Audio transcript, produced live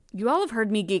You all have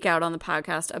heard me geek out on the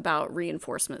podcast about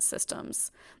reinforcement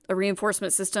systems. A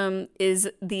reinforcement system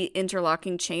is the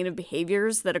interlocking chain of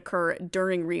behaviors that occur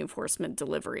during reinforcement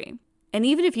delivery. And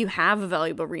even if you have a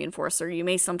valuable reinforcer, you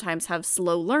may sometimes have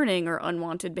slow learning or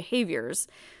unwanted behaviors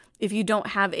if you don't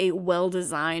have a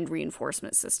well-designed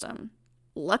reinforcement system.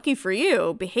 Lucky for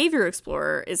you, Behavior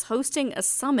Explorer is hosting a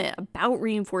summit about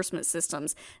reinforcement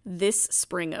systems this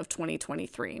spring of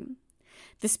 2023.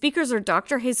 The speakers are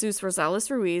Dr. Jesus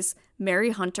Rosales-Ruiz, Mary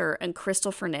Hunter, and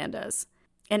Crystal Fernandez.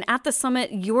 And at the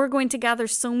summit, you're going to gather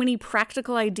so many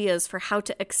practical ideas for how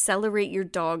to accelerate your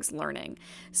dog's learning.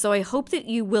 So I hope that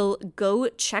you will go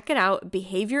check it out,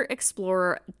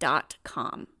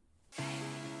 behaviorexplorer.com.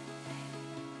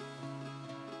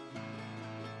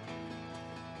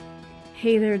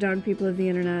 Hey there, dog people of the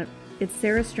internet. It's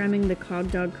Sarah Stremming, the Cog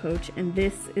Dog Coach, and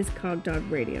this is Cog Dog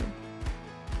Radio.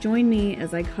 Join me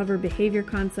as I cover behavior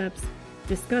concepts,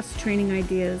 discuss training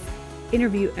ideas,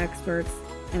 interview experts,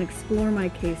 and explore my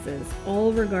cases,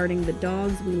 all regarding the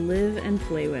dogs we live and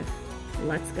play with.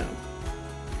 Let's go.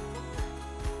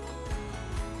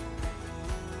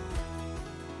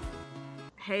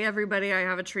 Hey everybody, I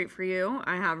have a treat for you.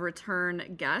 I have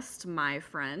return guest, my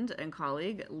friend and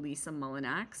colleague, Lisa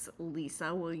Mullinax.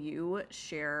 Lisa, will you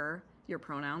share your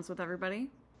pronouns with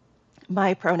everybody?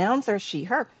 My pronouns are she,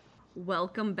 her.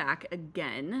 Welcome back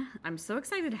again. I'm so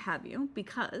excited to have you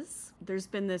because there's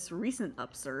been this recent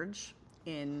upsurge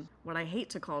in what I hate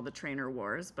to call the trainer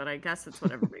wars, but I guess it's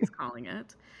what everybody's calling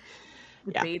it.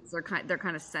 Debates are they're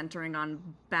kind of centering on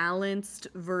balanced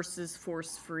versus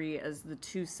force-free as the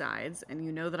two sides, and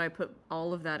you know that I put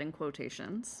all of that in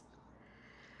quotations.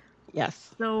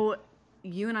 Yes. So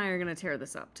you and I are going to tear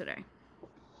this up today.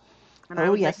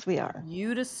 And yes, we are.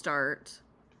 You to start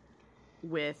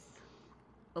with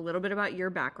a little bit about your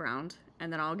background,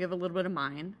 and then I'll give a little bit of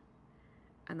mine,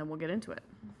 and then we'll get into it.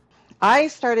 I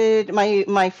started,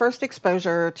 my first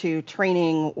exposure to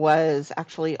training was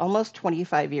actually almost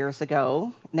 25 years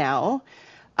ago now,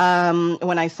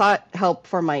 when I sought help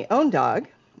for my own dog.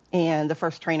 And the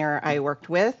first trainer I worked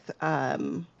with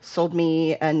sold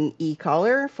me an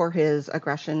e-collar for his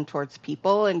aggression towards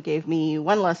people and gave me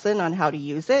one lesson on how to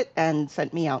use it and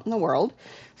sent me out in the world.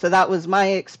 So that was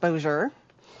my exposure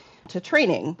to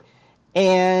training.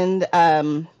 And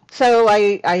so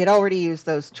I had already used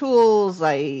those tools.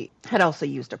 I had also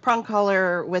used a prong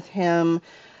collar with him.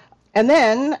 And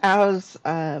then as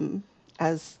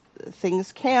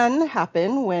things can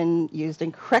happen when used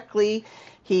incorrectly,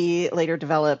 he later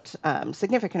developed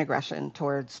significant aggression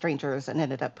towards strangers and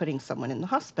ended up putting someone in the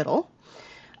hospital.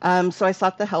 So I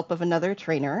sought the help of another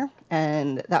trainer,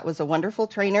 and that was a wonderful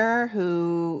trainer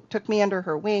who took me under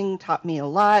her wing, taught me a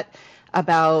lot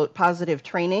about positive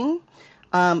training.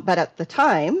 But at the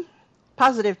time,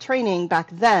 positive training back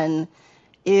then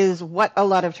is what a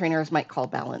lot of trainers might call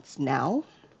balanced now.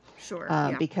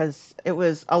 Sure. Because it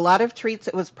was a lot of treats.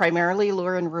 It was primarily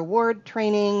lure and reward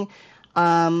training,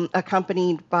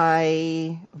 accompanied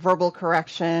by verbal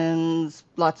corrections,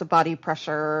 lots of body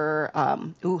pressure,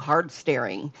 hard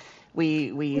staring.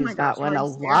 We use that one a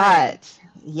lot.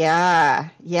 Yeah.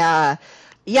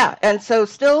 And so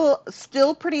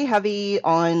still pretty heavy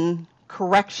on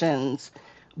corrections,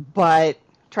 but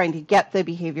trying to get the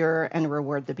behavior and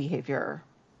reward the behavior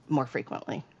more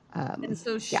frequently. And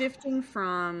so shifting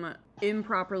from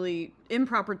improper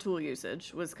tool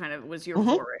usage was your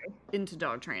foray into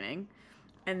dog training.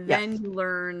 And then you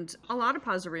learned a lot of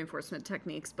positive reinforcement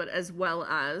techniques, but as well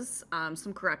as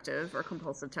some corrective or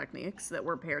compulsive techniques that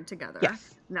were paired together.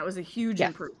 Yes. And that was a huge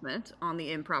improvement on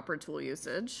the improper tool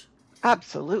usage.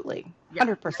 Absolutely.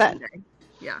 100%.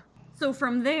 Yeah. So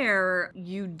from there,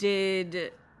 you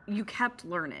kept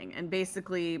learning. And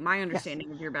basically, my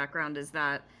understanding of your background is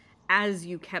that as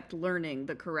you kept learning,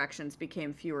 the corrections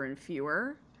became fewer and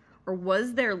fewer. Or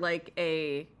was there like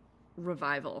a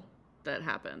revival that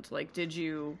happened? Like,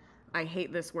 I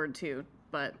hate this word too,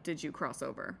 but did you cross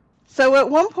over? So at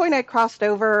one point I crossed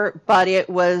over, but it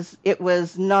was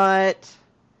not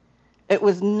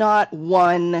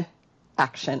one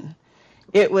action.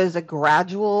 It was a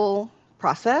gradual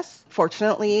process.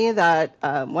 Fortunately, that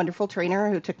wonderful trainer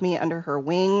who took me under her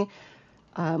wing,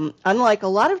 unlike a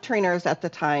lot of trainers at the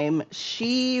time,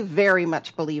 she very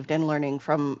much believed in learning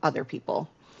from other people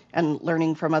and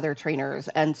learning from other trainers.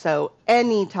 And so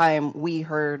anytime we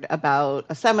heard about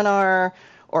a seminar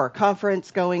or a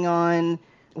conference going on,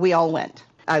 we all went.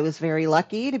 I was very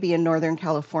lucky to be in Northern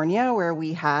California, where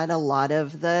we had a lot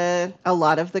of the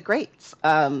greats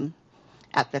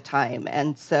at the time.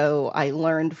 And so I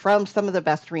learned from some of the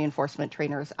best reinforcement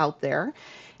trainers out there.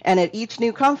 And at each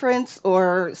new conference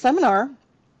or seminar,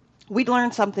 we'd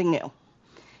learn something new.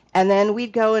 And then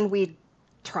we'd go and we'd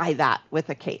try that with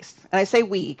a case. And I say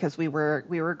we because we were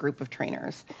a group of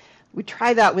trainers. We'd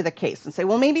try that with a case and say,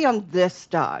 well, maybe on this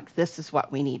dog, this is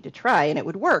what we need to try. And it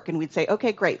would work. And we'd say,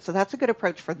 okay, great. So that's a good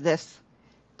approach for this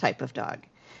type of dog.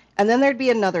 And then there'd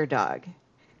be another dog.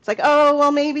 It's like, oh,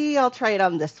 well, maybe I'll try it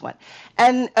on this one.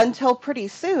 And until pretty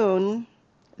soon,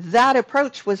 that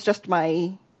approach was just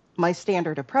my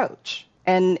standard approach.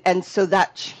 And so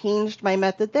that changed my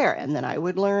method there. And then I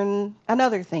would learn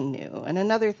another thing new and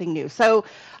another thing new. So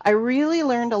I really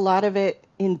learned a lot of it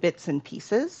in bits and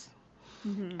pieces.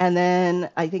 Mm-hmm. And then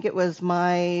I think it was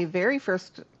my very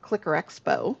first Clicker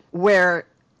Expo where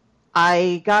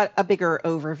I got a bigger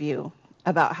overview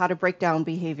about how to break down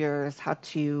behaviors, how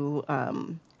to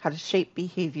shape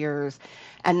behaviors,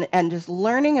 and just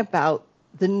learning about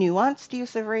the nuanced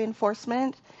use of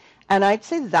reinforcement. And I'd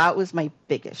say that was my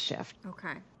biggest shift.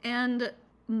 Okay. And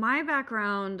my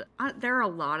background, there are a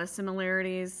lot of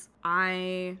similarities.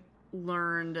 I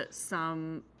learned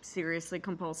some seriously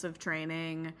compulsive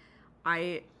training.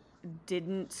 I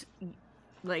didn't,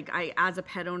 as a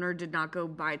pet owner, did not go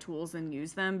buy tools and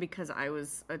use them because I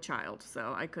was a child.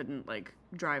 So I couldn't,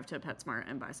 drive to PetSmart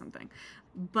and buy something.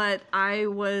 But I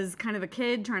was kind of a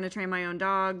kid trying to train my own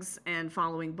dogs and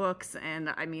following books. And,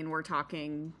 we're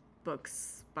talking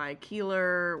books by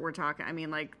Keeler. We're talking,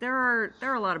 there are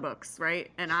a lot of books, right?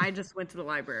 And I just went to the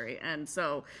library. And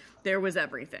so there was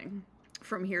everything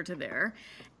from here to there.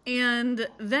 And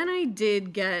then I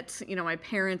did get, my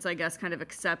parents, I guess, kind of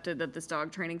accepted that this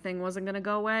dog training thing wasn't going to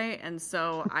go away. And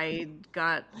so I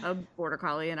got a border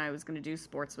collie and I was going to do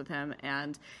sports with him.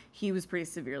 And he was pretty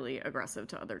severely aggressive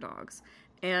to other dogs.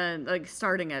 And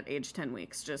starting at age 10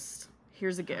 weeks, just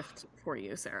here's a gift for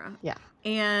you, Sarah. Yeah.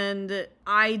 And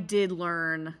I did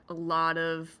learn a lot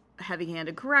of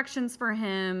heavy-handed corrections for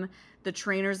him. The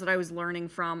trainers that I was learning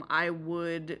from, I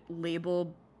would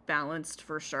label balanced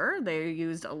for sure. They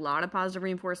used a lot of positive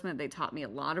reinforcement. They taught me a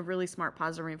lot of really smart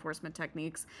positive reinforcement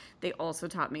techniques. They also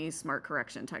taught me smart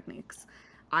correction techniques.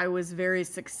 I was very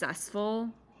successful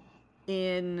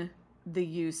in the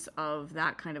use of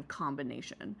that kind of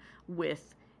combination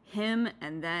with him.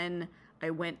 And then I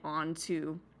went on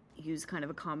to use kind of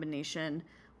a combination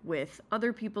with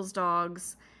other people's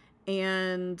dogs.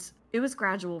 And it was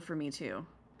gradual for me too.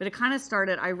 But it kind of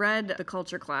started, I read The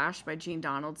Culture Clash by Gene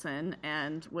Donaldson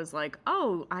and was like,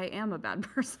 oh, I am a bad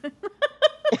person.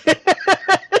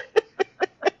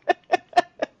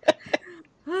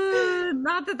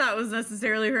 Not that that was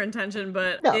necessarily her intention,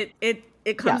 but no.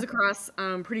 It comes across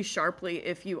pretty sharply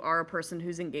if you are a person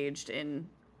who's engaged in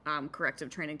corrective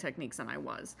training techniques, and I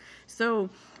was. So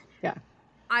yeah,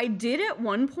 I did at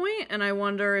one point, and I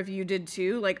wonder if you did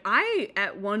too. I,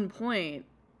 at one point,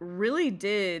 really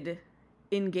did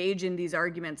engage in these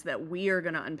arguments that we are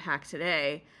going to unpack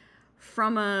today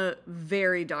from a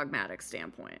very dogmatic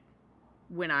standpoint.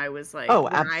 When I was when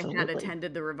I had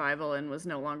attended the revival and was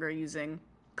no longer using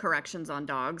corrections on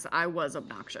dogs, I was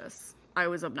obnoxious. I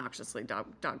was obnoxiously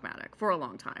dogmatic for a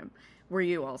long time. Were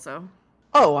you also?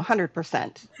 Oh,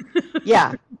 100%.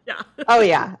 Yeah. Yeah. Oh,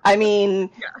 yeah.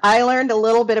 I learned a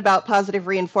little bit about positive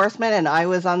reinforcement, and I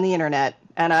was on the internet,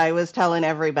 and I was telling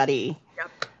everybody.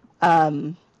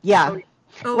 Yep. Yeah.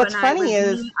 Oh, what's funny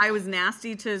is I was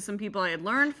nasty to some people I had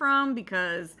learned from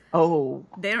because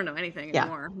they don't know anything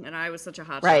anymore. And I was such a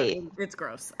hot shot. It's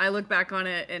gross. I look back on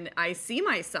it and I see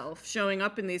myself showing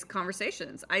up in these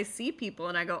conversations. I see people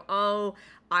and I go, oh,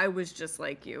 I was just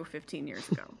like you 15 years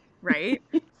ago. Right?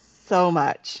 So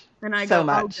much. And I go,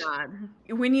 oh God.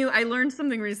 I learned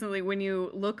something recently, when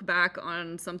you look back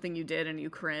on something you did and you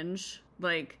cringe,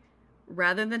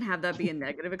 rather than have that be a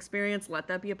negative experience, let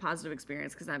that be a positive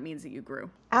experience, because that means that you grew.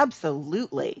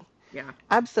 Absolutely. Yeah.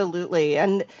 Absolutely.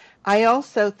 And I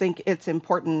also think it's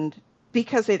important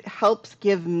because it helps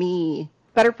give me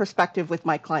better perspective with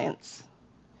my clients,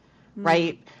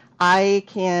 right? I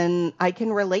can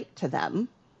relate to them.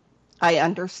 I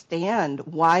understand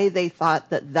why they thought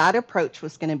that approach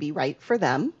was going to be right for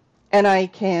them. And I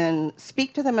can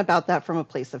speak to them about that from a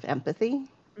place of empathy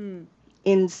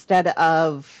instead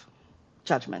of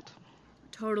judgment.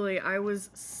 Totally. I was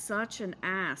such an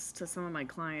ass to some of my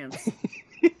clients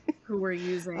who were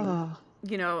using,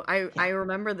 I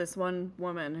remember this one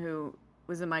woman who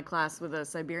was in my class with a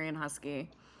Siberian Husky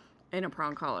in a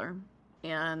prong collar.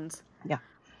 And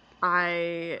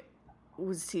I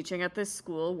was teaching at this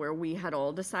school where we had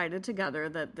all decided together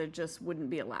that there just wouldn't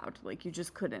be allowed. You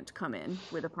just couldn't come in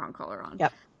with a prong collar on.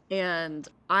 Yep. And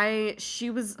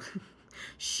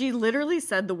she literally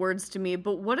said the words to me,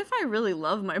 but what if I really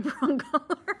love my prong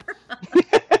collar?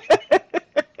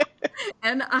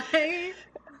 And I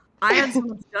had so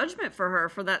much judgment for her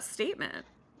for that statement.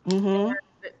 Mm-hmm.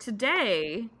 And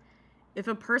today, if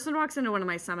a person walks into one of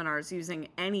my seminars using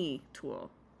any tool,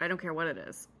 I don't care what it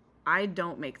is, I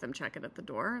don't make them check it at the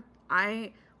door.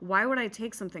 Why would I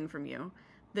take something from you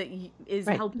that is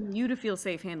Right. helping you to feel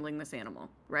safe handling this animal,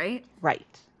 right?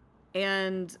 Right.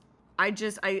 And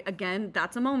again,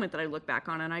 that's a moment that I look back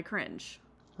on and I cringe.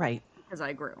 Right. Because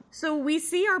I grew. So we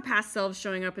see our past selves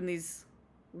showing up in these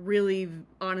really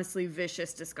honestly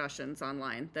vicious discussions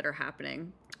online that are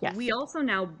happening. Yes. We also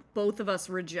now, both of us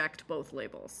reject both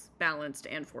labels, balanced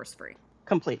and force-free.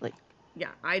 Completely.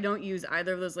 Yeah, I don't use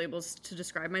either of those labels to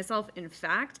describe myself. In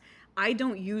fact, I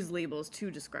don't use labels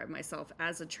to describe myself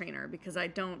as a trainer because I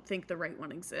don't think the right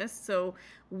one exists. So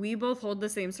we both hold the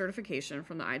same certification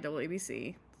from the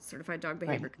IAABC, Certified Dog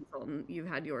Behavior Consultant. You've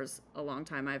had yours a long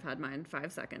time. I've had mine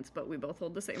 5 seconds, but we both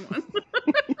hold the same one.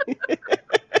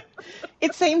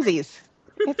 It's samesies.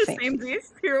 It's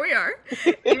samesies. Here we are.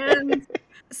 And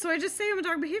so I just say I'm a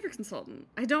dog behavior consultant.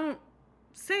 I don't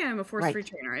say I'm a force-free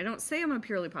trainer. I don't say I'm a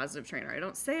purely positive trainer. I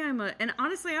don't say and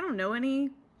honestly, I don't know any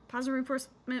positive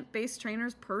reinforcement-based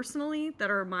trainers personally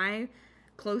that are my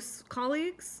close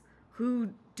colleagues who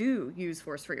do use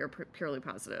force-free or purely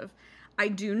positive. I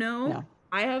do know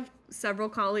I have several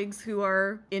colleagues who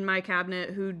are in my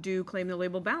cabinet who do claim the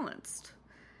label balanced.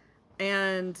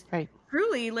 And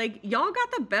truly, like, y'all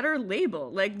got the better label.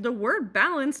 Like, the word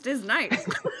balanced is nice.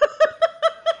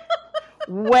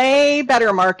 Way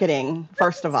better marketing,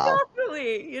 first of all.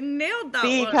 Totally. You nailed that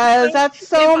one. Because that's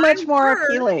so much more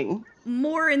appealing.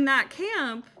 More in that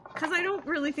camp, because I don't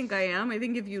really think I am. I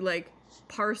think if you, like,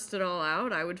 parsed it all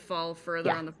out, I would fall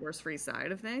further on the force-free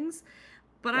side of things.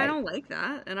 But I don't like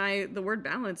that. And the word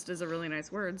balanced is a really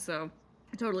nice word, so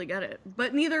I totally get it.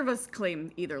 But neither of us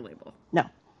claim either label. No.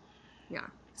 Yeah.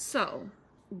 So,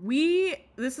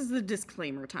 this is the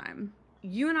disclaimer time.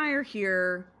 You and I are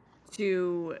here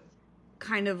to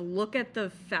kind of look at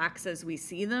the facts as we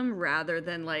see them rather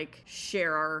than, like,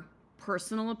 share our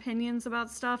personal opinions about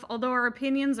stuff. Although our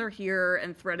opinions are here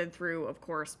and threaded through, of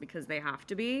course, because they have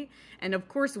to be. And of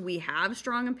course, we have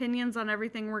strong opinions on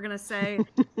everything we're going to say.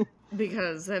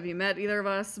 Because have you met either of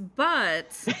us?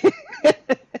 But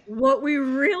what we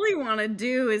really want to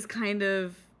do is kind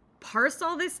of parse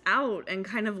all this out and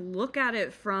kind of look at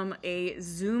it from a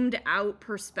zoomed out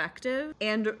perspective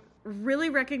and really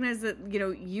recognize that, you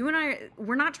know, you and I,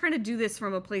 we're not trying to do this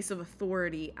from a place of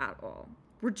authority at all.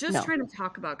 We're just trying to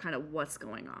talk about kind of what's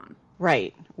going on.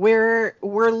 Right. We're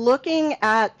looking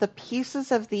at the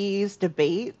pieces of these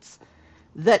debates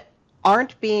that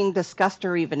aren't being discussed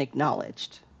or even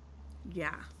acknowledged.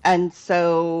 Yeah. And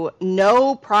so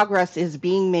no progress is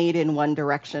being made in one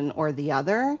direction or the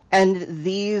other. And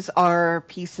these are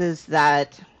pieces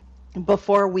that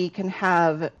before we can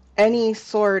have any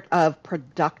sort of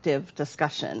productive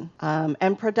discussion,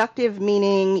 and productive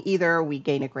meaning either we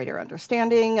gain a greater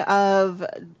understanding of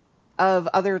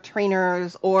other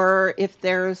trainers, or if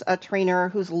there's a trainer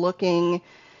who's looking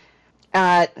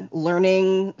at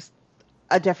learning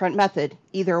a different method,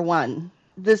 either one.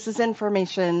 This is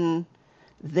information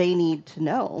they need to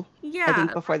know, I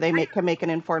think, before they can make an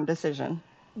informed decision.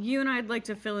 You and I'd like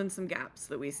to fill in some gaps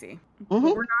that we see. But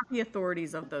we're not the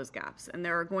authorities of those gaps. And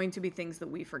there are going to be things that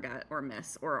we forget or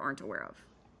miss or aren't aware of.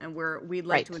 And we'd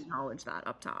like to acknowledge that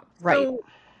up top. Right. So,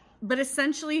 but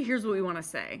essentially, here's what we want to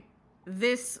say.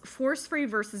 This force-free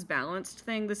versus balanced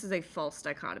thing, this is a false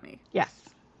dichotomy. Yes.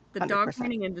 100%. The dog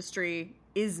training industry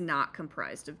is not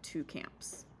comprised of two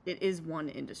camps. It is one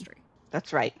industry.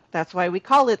 That's right. That's why we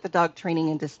call it the dog training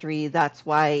industry. That's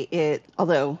why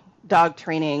although dog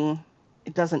training,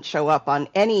 it doesn't show up on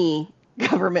any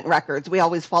government records. We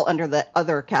always fall under the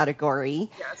other category.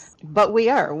 Yes. But we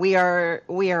are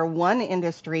one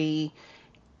industry,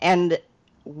 and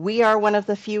we are one of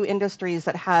the few industries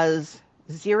that has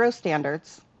zero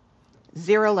standards,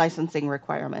 zero licensing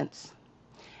requirements.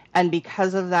 And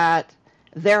because of that,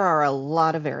 there are a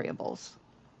lot of variables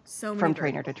from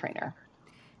trainer to trainer.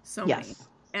 So many.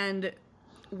 And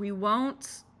we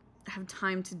won't have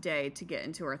time today to get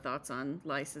into our thoughts on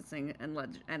licensing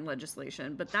and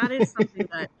legislation, but that is something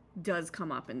that does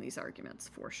come up in these arguments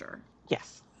for sure.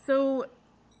 Yes. So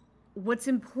what's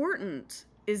important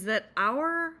is that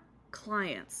our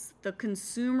clients, the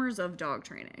consumers of dog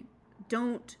training,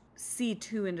 don't see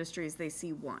two industries, they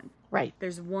see one. Right.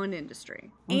 There's one industry.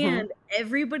 And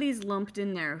everybody's lumped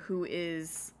in there who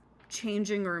is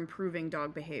changing or improving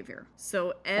dog behavior.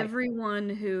 So everyone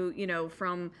who, you know,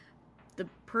 from the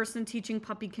person teaching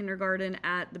puppy kindergarten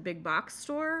at the big box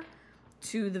store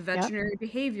to the veterinary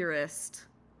behaviorist,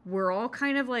 we're all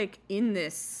kind of like in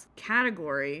this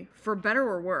category, for better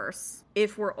or worse,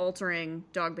 if we're altering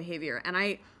dog behavior. And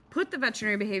put the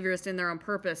veterinary behaviorist in there on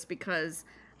purpose because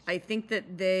I think that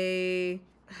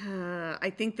I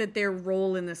think that their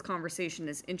role in this conversation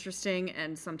is interesting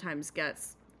and sometimes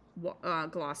gets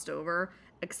glossed over,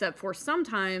 except for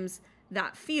sometimes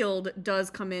that field does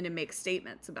come in and make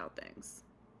statements about things.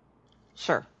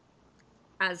 Sure.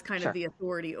 As kind of the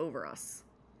authority over us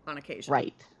on occasion.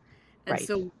 Right. And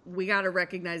so we got to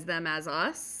recognize them as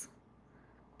us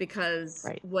because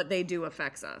what they do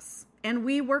affects us. And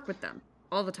we work with them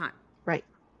all the time. Right.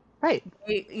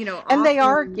 They, and they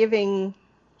are giving,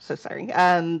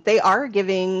 they are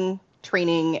giving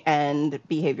training and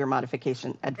behavior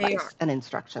modification advice and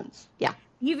instructions. Yeah.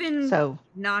 Even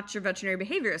not your veterinary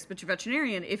behaviorist, but your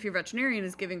veterinarian. If your veterinarian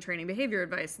is giving training behavior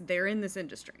advice, they're in this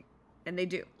industry. And they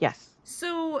do. Yes.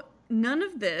 So none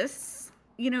of this,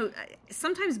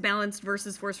 sometimes balanced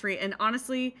versus force-free. And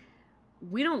honestly,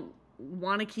 we don't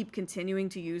want to keep continuing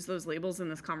to use those labels in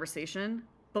this conversation,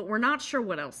 but we're not sure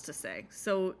what else to say.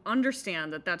 So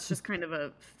understand that that's just kind of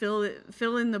a fill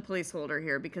in the placeholder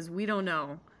here because we don't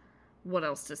know what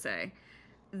else to say.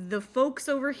 The folks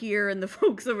over here and the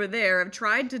folks over there have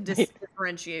tried to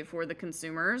differentiate for the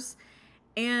consumers.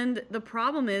 And the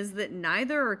problem is that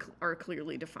neither are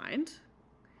clearly defined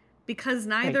because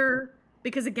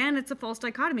because again, it's a false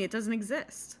dichotomy. It doesn't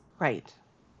exist. Right.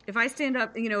 If I stand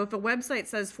up, if a website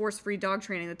says force-free dog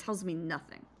training, that tells me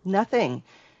nothing. Nothing.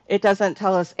 It doesn't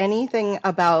tell us anything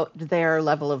about their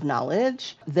level of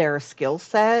knowledge, their skill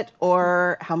set,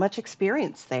 or how much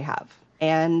experience they have.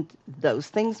 And those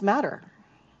things matter.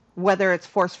 Whether it's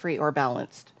force-free or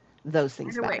balanced, those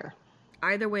things matter.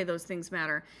 Either way, those things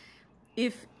matter.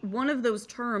 If one of those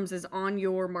terms is on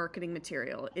your marketing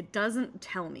material, it doesn't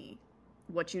tell me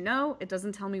what you know. It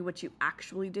doesn't tell me what you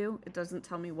actually do. It doesn't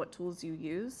tell me what tools you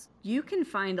use. You can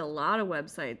find a lot of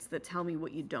websites that tell me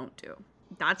what you don't do.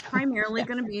 That's primarily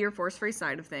going to be your force-free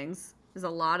side of things. There's a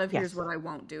lot of here's what I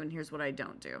won't do and here's what I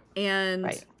don't do.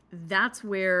 And that's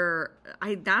where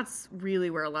that's really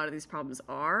where a lot of these problems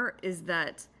are, is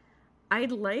that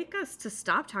I'd like us to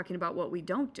stop talking about what we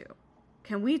don't do.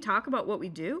 Can we talk about what we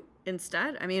do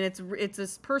instead? I mean, it's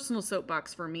a personal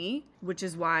soapbox for me, which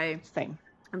is why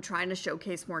I'm trying to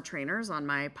showcase more trainers on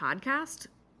my podcast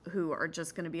who are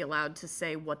just going to be allowed to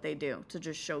say what they do, to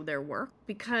just show their work,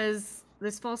 because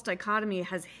this false dichotomy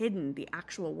has hidden the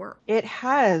actual work. It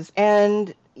has.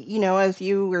 And, as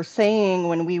you were saying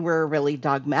when we were really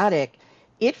dogmatic,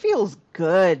 it feels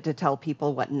good to tell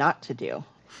people what not to do.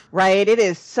 Right? It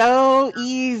is so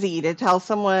easy to tell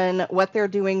someone what they're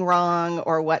doing wrong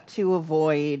or what to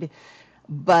avoid.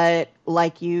 But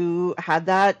like you had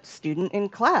that student in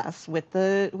class with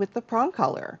the prong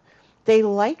collar, they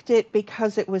liked it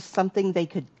because it was something they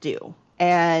could do.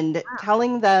 And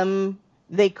telling them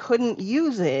they couldn't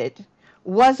use it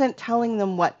wasn't telling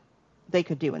them what they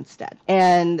could do instead.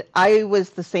 And I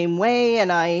was the same way,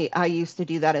 and I used to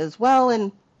do that as well.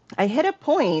 And I hit a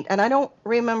point, and I don't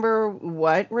remember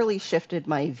what really shifted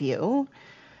my view,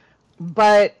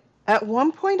 but at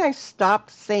one point I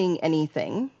stopped saying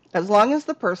anything. As long as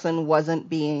the person wasn't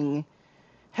being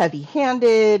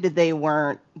heavy-handed, they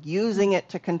weren't using it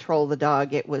to control the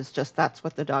dog, it was just that's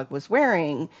what the dog was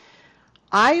wearing,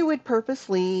 I would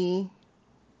purposely,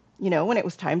 when it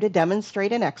was time to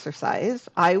demonstrate an exercise,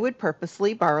 I would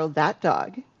purposely borrow that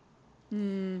dog.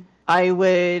 I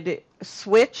would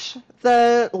switch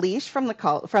the leash from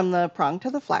the prong to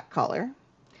the flat collar.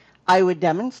 I would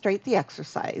demonstrate the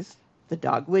exercise. The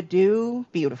dog would do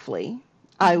beautifully.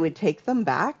 I would take them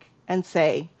back and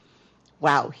say,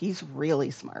 wow, he's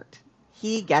really smart.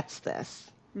 He gets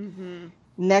this. Mm-hmm.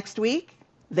 Next week,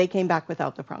 they came back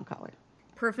without the prong collar.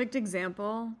 Perfect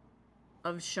example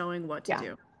of showing what to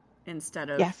do instead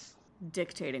of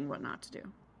dictating what not to do,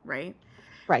 right?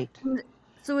 Right.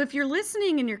 So if you're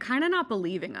listening and you're kind of not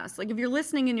believing us, like if you're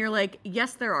listening and you're like,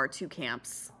 yes, there are two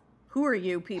camps. Who are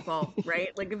you people, right?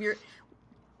 Like if you're,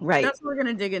 that's what we're going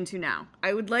to dig into now.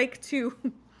 I'd like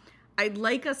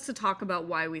us to talk about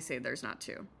why we say there's not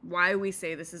two, why we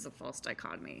say this is a false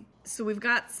dichotomy. So we've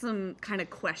got some kind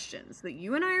of questions that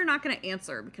you and I are not going to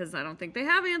answer because I don't think they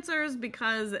have answers,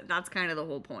 because that's kind of the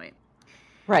whole point.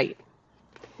 Right.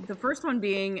 The first one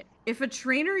being, if a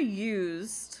trainer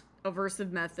used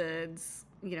aversive methods,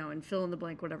 and fill in the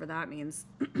blank, whatever that means,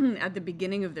 at the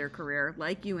beginning of their career,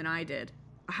 like you and I did,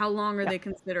 how long are they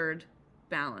considered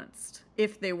balanced,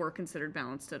 if they were considered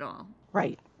balanced at all?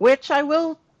 Right. Which I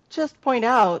will just point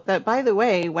out that, by the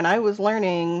way, when I was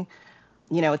learning,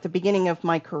 at the beginning of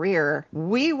my career,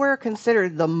 we were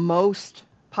considered the most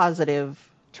positive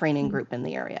training group in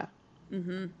the area.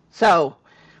 Mm-hmm. So,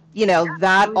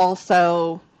 that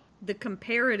also... The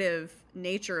comparative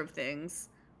nature of things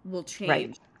will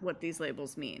change what these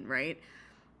labels mean, right?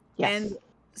 Yes. And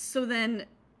so then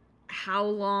how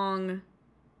long,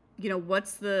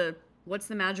 what's the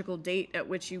magical date at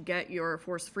which you get your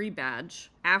force-free badge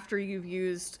after you've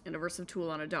used an aversive tool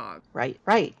on a dog? Right.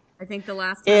 I think the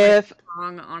last time I did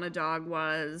wrong on a dog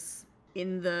was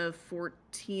in the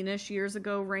 14-ish years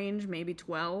ago range, maybe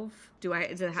 12.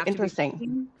 Does it have to be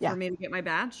 15 for me to get my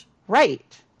badge?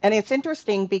 Right. And it's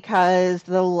interesting because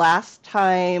the last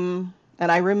time,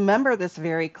 and I remember this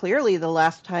very clearly, the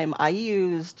last time I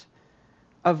used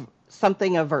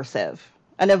something aversive,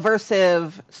 an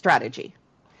aversive strategy,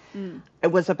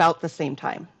 it was about the same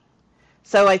time.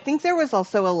 So I think there was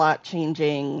also a lot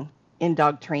changing in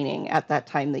dog training at that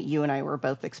time that you and I were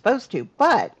both exposed to.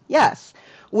 But yes,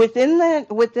 within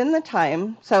the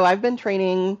time, so I've been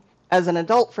training as an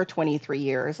adult for 23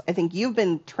 years. I think you've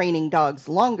been training dogs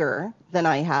longer than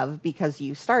I have because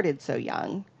you started so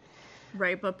young.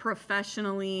 Right, but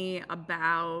professionally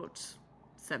about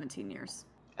 17 years.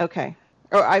 Okay.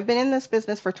 I've been in this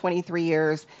business for 23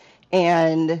 years,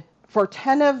 and for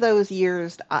 10 of those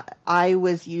years, I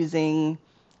was using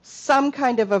some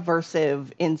kind of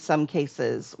aversive in some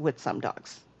cases with some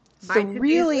dogs. So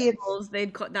really,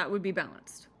 that would be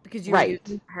balanced because you're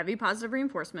using heavy positive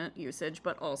reinforcement usage,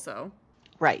 but also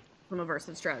some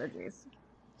aversive strategies.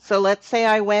 So let's say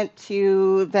I went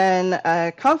to then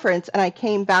a conference and I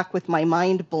came back with my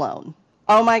mind blown.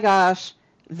 Oh my gosh,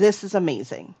 this is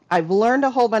amazing. I've learned a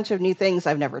whole bunch of new things.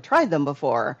 I've never tried them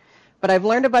before, but I've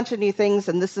learned a bunch of new things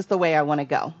and this is the way I want to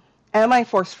go. Am I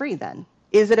force-free then?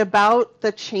 Is it about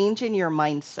the change in your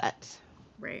mindset?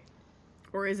 Right.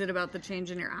 Or is it about the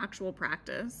change in your actual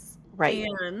practice? Right.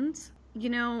 And,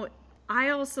 I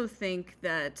also think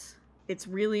that it's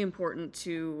really important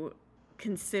to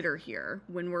consider here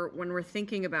when we're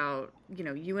thinking about,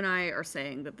 you and I are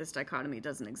saying that this dichotomy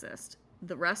doesn't exist.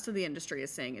 The rest of the industry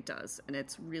is saying it does, and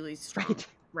it's really strong,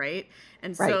 right?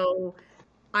 And so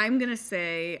I'm going to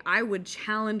say I would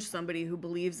challenge somebody who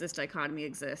believes this dichotomy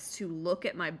exists to look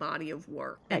at my body of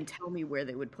work and tell me where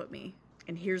they would put me.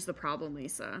 And here's the problem,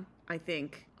 Lisa. I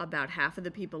think about half of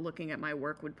the people looking at my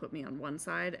work would put me on one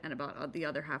side, and about the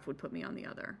other half would put me on the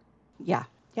other. Yeah.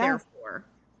 Therefore,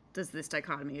 does this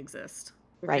dichotomy exist?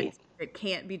 Right. It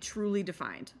can't be truly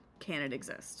defined. Can it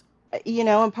exist?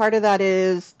 And part of that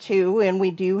is too, and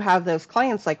we do have those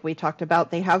clients like we talked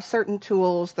about, they have certain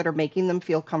tools that are making them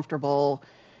feel comfortable,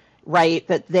 right?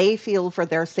 That they feel for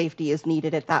their safety is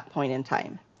needed at that point in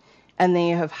time. And they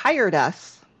have hired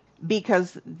us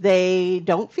because they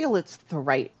don't feel it's the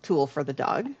right tool for the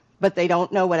dog, but they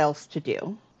don't know what else to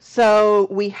do. So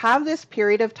we have this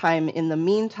period of time in the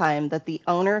meantime that the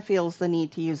owner feels the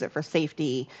need to use it for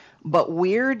safety, but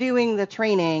we're doing the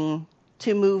training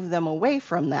to move them away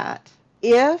from that.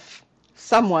 If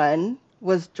someone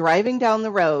was driving down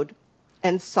the road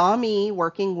and saw me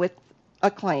working with a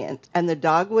client and the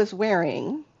dog was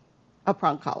wearing a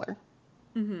prong collar,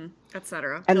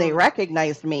 etc., and they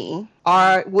recognized me,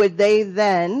 would they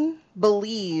then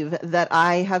believe that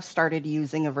I have started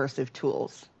using aversive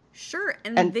tools? Sure,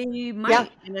 and they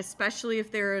might, and especially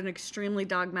if they're an extremely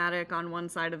dogmatic on one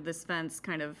side of this fence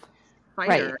kind of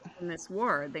fighter in this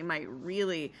war, they might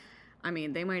really,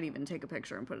 they might even take a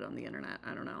picture and put it on the internet.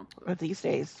 I don't know. These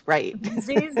days, right. These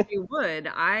days they would.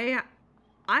 I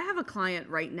have a client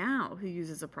right now who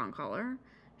uses a prong collar.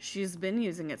 She's been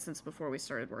using it since before we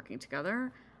started working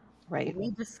together. Right. We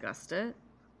discussed it.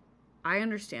 I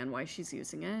understand why she's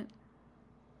using it.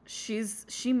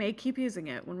 She may keep using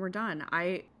it when we're done.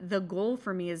 The goal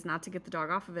for me is not to get the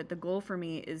dog off of it. The goal for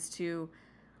me is to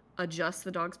adjust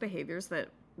the dog's behaviors that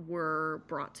were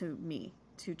brought to me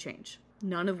to change.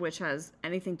 None of which has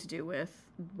anything to do with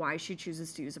why she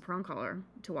chooses to use a prong collar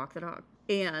to walk the dog.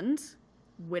 And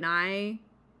when I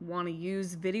want to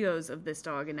use videos of this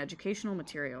dog in educational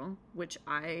material, which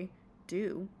I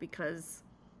do because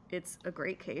it's a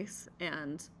great case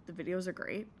and the videos are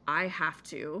great, I have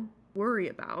to worry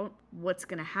about what's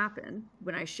going to happen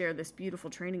when I share this beautiful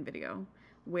training video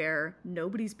where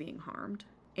nobody's being harmed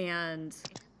and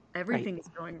everything is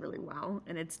going really well,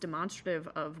 and it's demonstrative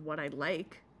of what I'd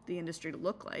like the industry to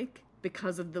look like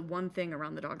because of the one thing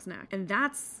around the dog's neck. And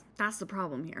that's the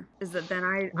problem here, is that then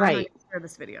I'm not going to share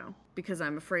this video because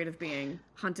I'm afraid of being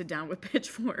hunted down with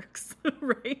pitchforks,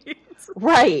 right?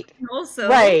 Right. And also,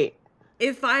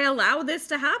 if I allow this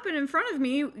to happen in front of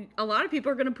me, a lot of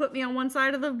people are going to put me on one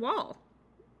side of the wall,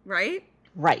 right?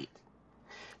 Right.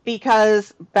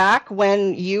 Because back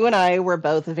when you and I were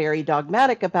both very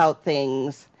dogmatic about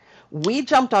things, we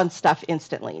jumped on stuff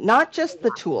instantly, not just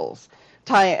the tools.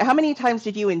 How many times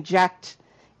did you inject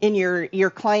in your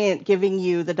client giving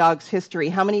you the dog's history?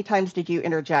 How many times did you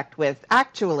interject with,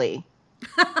 actually,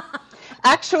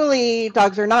 Actually,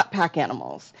 dogs are not pack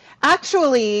animals.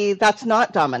 Actually, that's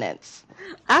not dominance.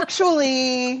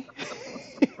 Actually,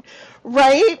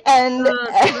 right?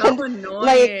 So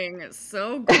Like, annoying.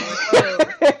 So gross.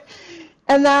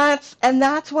 and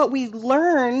that's what we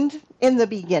learned in the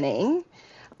beginning.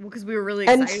 Well, because we were really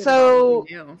And excited about what we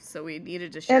so knew, so we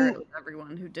needed to share it and with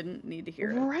everyone who didn't need to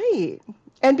hear it. right.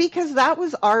 And because that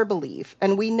was our belief,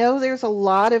 and we know there's a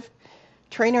lot of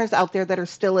trainers out there that are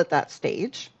still at that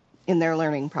stage in their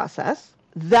learning process.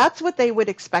 That's what they would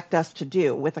expect us to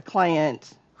do with a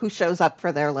client who shows up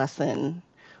for their lesson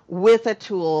with a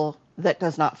tool that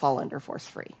does not fall under force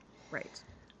free. Right.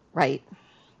 Right?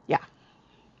 Yeah.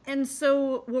 And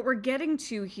so what we're getting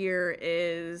to here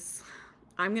is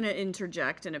I'm going to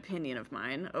interject an opinion of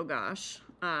mine. Oh gosh.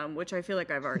 Which I feel like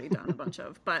I've already done a bunch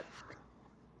of, but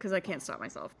because I can't stop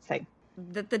myself. Same.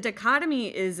 That the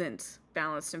dichotomy isn't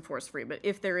balanced and force free, but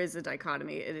if there is a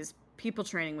dichotomy, it is people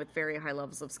training with very high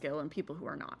levels of skill and people who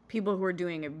are not. People who are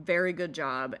doing a very good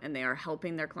job and they are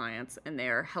helping their clients and they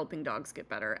are helping dogs get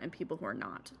better, and people who are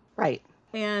not. Right.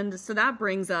 And so that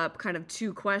brings up kind of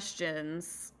two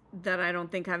questions that I don't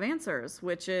think have answers,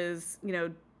 which is,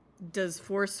 does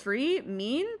force free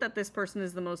mean that this person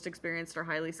is the most experienced or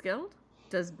highly skilled?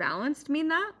 Does balanced mean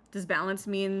that? Does balanced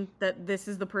mean that this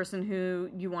is the person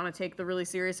who you want to take the really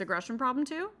serious aggression problem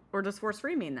to? Or does force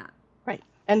free mean that? Right.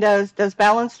 And does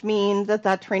balanced mean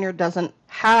that trainer doesn't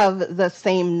have the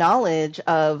same knowledge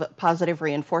of positive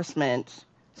reinforcement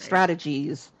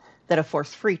strategies that a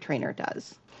force free trainer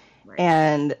does? Right.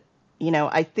 And,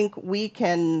 I think we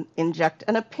can inject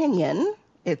an opinion.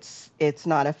 It's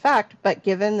not a fact, but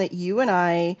given that you and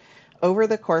I, over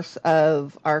the course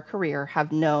of our career,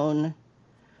 have known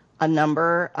a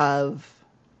number of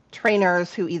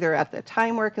trainers who either at the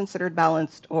time were considered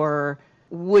balanced or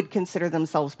would consider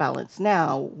themselves balanced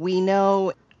now, we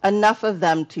know enough of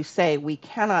them to say we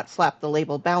cannot slap the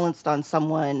label balanced on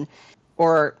someone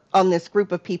or on this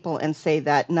group of people and say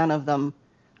that none of them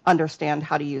understand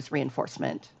how to use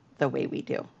reinforcement the way we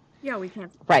do. Yeah, we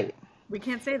can't. Right. We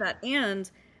can't say that. And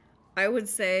I would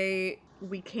say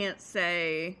we can't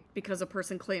say because a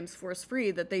person claims force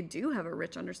free that they do have a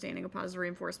rich understanding of positive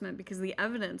reinforcement, because the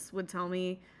evidence would tell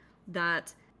me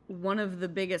that one of the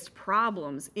biggest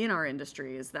problems in our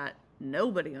industry is that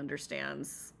nobody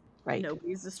understands. Right.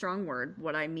 Nobody's a strong word.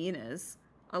 What I mean is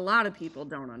a lot of people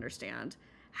don't understand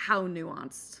how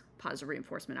nuanced positive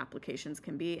reinforcement applications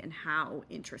can be and how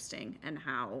interesting and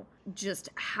how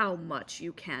much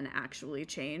you can actually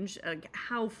change,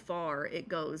 how far it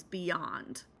goes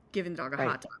beyond giving the dog a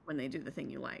hot dog when they do the thing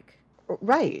you like.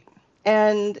 Right.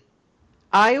 And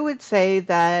I would say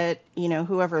that,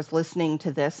 whoever's listening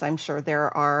to this, I'm sure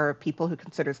there are people who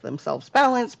consider themselves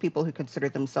balanced, people who consider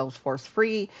themselves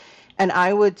force-free. And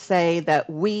I would say that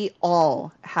we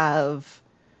all have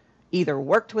either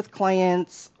worked with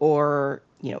clients or,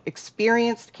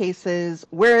 experienced cases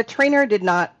where a trainer did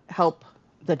not help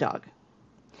the dog.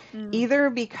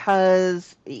 Either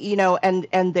because,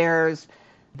 and there's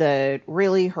the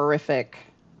really horrific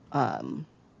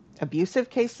abusive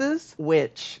cases,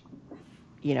 which,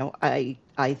 I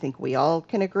think we all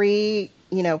can agree,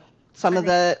 some of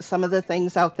the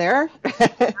things out there.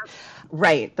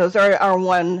 Right. Those are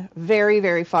one very,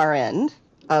 very far end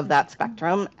of that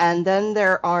spectrum. And then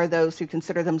there are those who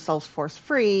consider themselves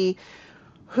force-free,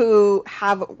 who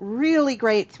have really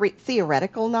great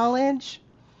theoretical knowledge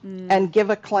and give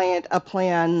a client a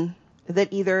plan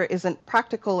that either isn't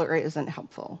practical or isn't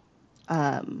helpful.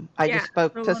 I just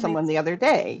spoke to someone the other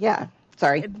day. Yeah.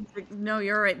 Sorry. No,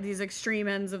 you're right. These extreme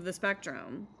ends of the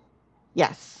spectrum.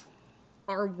 Yes.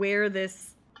 Are where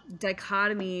this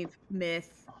dichotomy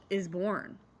myth is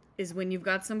born, is when you've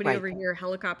got somebody over here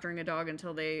helicoptering a dog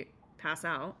until they pass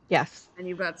out. Yes. And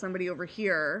you've got somebody over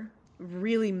here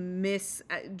really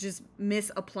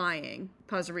misapplying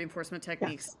positive reinforcement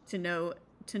techniques to no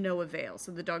avail,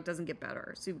 so the dog doesn't get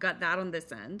better. So you've got that on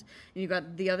this end, and you've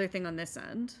got the other thing on this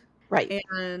end. Right.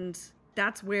 And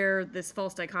that's where this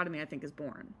false dichotomy, I think, is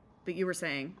born. But you were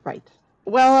saying. Right.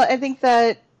 Well, I think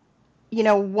that,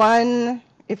 one,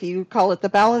 if you call it the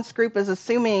balance group, is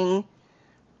assuming,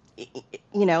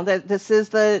 that this is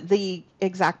the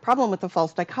exact problem with the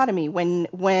false dichotomy.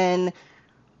 When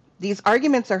these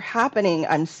arguments are happening,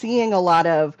 I'm seeing a lot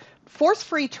of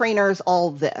force-free trainers, all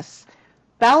this,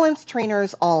 balanced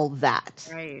trainers, all that.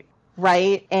 Right.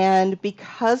 Right. And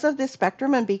because of this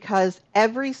spectrum, and because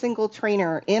every single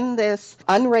trainer in this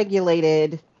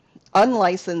unregulated,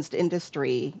 unlicensed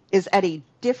industry is at a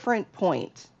different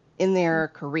point in their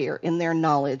career, in their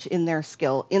knowledge, in their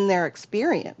skill, in their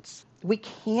experience, we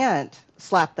can't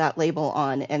slap that label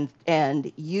on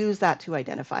and use that to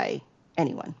identify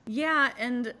anyone. Yeah,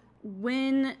 and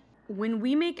when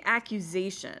we make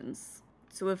accusations,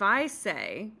 so if I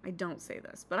say, I don't say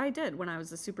this, but I did when I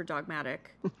was a super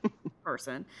dogmatic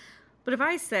person. But if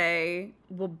I say,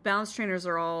 well, balance trainers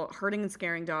are all hurting and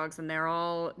scaring dogs and they're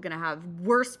all going to have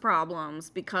worse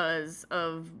problems because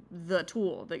of the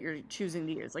tool that you're choosing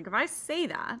to use. Like if I say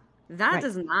that, that Right.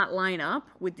 does not line up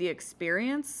with the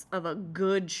experience of a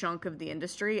good chunk of the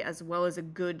industry as well as a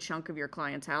good chunk of your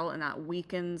clientele, and that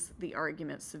weakens the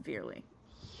argument severely.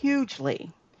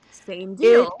 Hugely. Same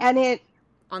deal. It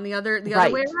On the other way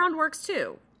right. around works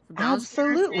too. The balance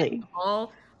trainer saying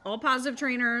Absolutely. all positive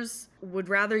trainers would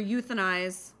rather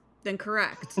euthanize than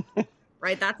correct.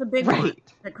 Right? That's a big one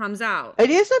Right. that comes out. It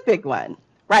is a big one.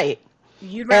 Right.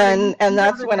 You'd rather And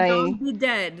that's when the I dog be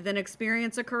dead than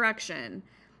experience a correction.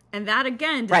 And that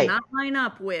again does Right. not line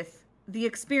up with the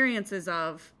experiences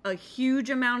of a huge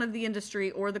amount of the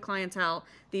industry or the clientele.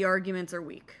 The arguments are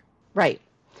weak. Right.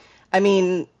 I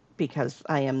mean, because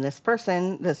I am this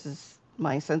person, this is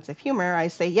my sense of humor. I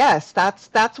say, yes,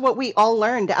 that's what we all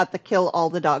learned at the Kill All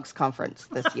the Dogs conference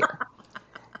this year.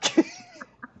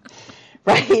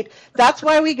 Right? That's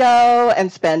why we go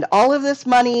and spend all of this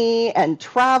money and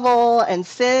travel and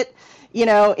sit,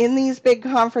 in these big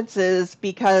conferences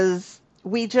because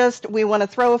we want to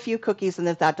throw a few cookies, and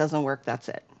if that doesn't work, that's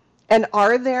it. And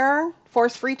are there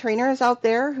force-free trainers out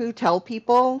there who tell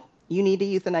people you need to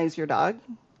euthanize your dog?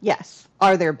 Yes.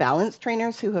 Are there balance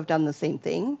trainers who have done the same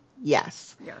thing?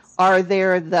 Yes. Yes. Are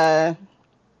there the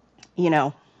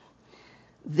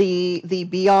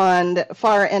beyond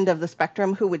far end of the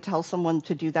spectrum who would tell someone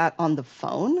to do that on the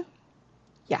phone?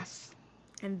 Yes.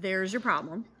 And there's your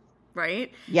problem,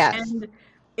 right? Yes. And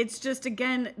it's just,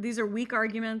 again, these are weak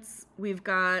arguments. We've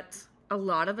got a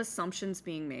lot of assumptions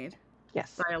being made.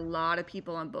 Yes. By a lot of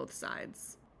people on both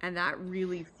sides. And that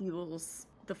really fuels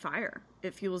the fire.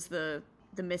 It fuels the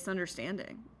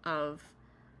misunderstanding of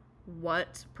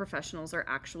what professionals are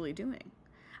actually doing.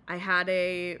 I had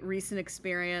a recent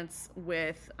experience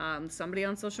with somebody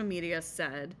on social media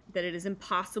said that it is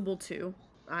impossible to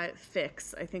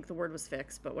fix, I think the word was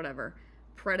fix, but whatever,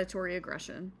 predatory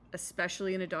aggression,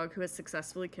 especially in a dog who has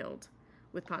successfully killed,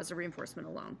 with positive reinforcement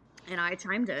alone. And I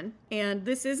chimed in. And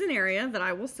this is an area that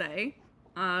I will say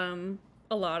a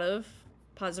lot of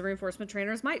positive reinforcement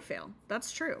trainers might fail.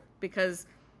 That's true. Because,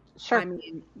 sure. I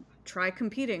mean, try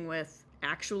competing with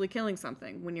actually killing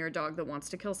something when you're a dog that wants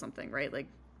to kill something, right? Like,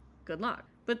 good luck.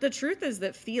 But the truth is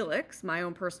that Felix, my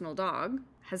own personal dog,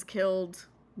 has killed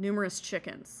numerous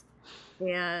chickens.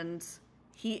 And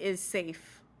he is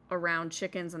safe around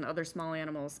chickens and other small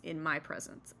animals in my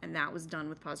presence. And that was done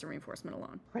with positive reinforcement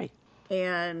alone. Right.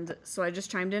 And so I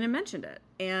just chimed in and mentioned it.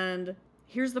 And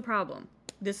here's the problem.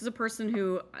 This is a person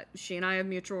who, she and I have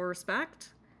mutual respect.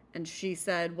 And she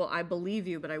said, well, I believe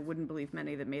you, but I wouldn't believe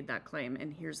many that made that claim.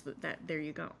 And here's there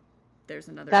you go. There's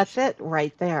another That's issue. it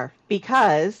right there.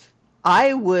 Because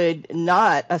I would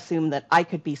not assume that I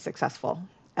could be successful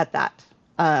at that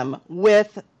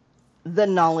with the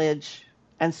knowledge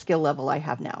and skill level I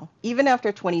have now, even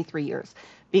after 23 years,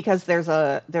 because there's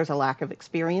a lack of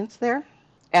experience there.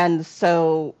 And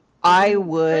so I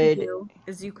would...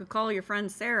 Is you could call your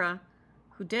friend Sarah,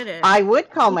 who did it. I would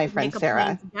call my friend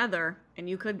Sarah. Together, and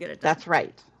you could get it done. That's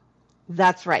right.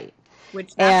 That's right.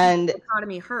 Which that's what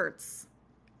Dichotomy hurts,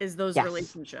 is those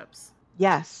relationships.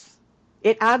 Yes,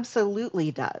 it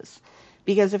absolutely does.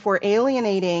 Because if we're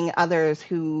alienating others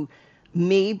who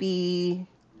may be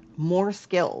more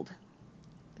skilled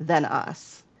than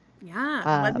us.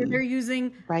 Yeah, whether they're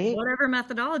using right? whatever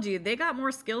methodology, they got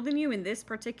more skill than you in this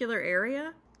particular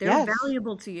area, they're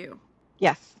valuable to you.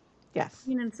 Yes, yes.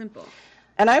 Plain and simple.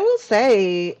 And I will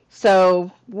say,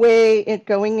 so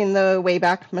going in the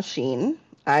Wayback Machine,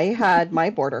 I had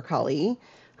my border collie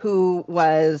who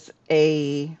was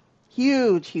a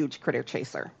huge, huge critter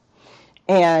chaser.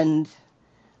 And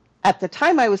at the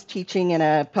time I was teaching in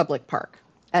a public park.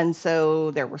 And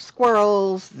so there were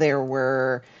squirrels, there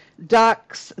were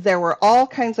ducks, there were all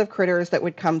kinds of critters that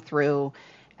would come through.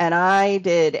 And I'll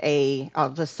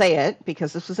just say it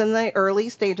because this was in the early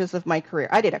stages of my career,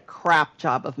 I did a crap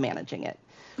job of managing it.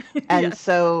 And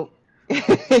so,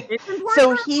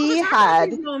 so he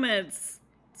had moments.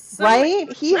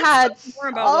 He had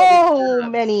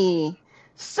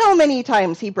so many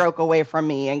times he broke away from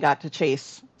me and got to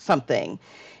chase something.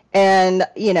 And,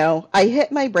 I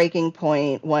hit my breaking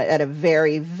point at a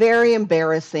very, very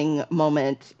embarrassing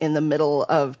moment in the middle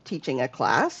of teaching a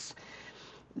class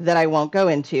that I won't go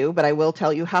into, but I will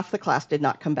tell you half the class did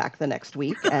not come back the next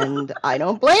week, and I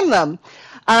don't blame them.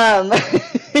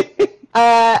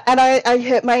 And I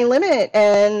hit my limit,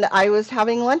 and I was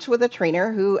having lunch with a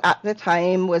trainer who at the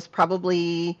time was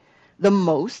probably the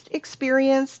most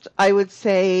experienced, I would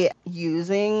say,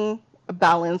 using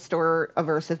balanced or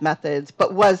aversive methods,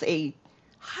 but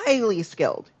highly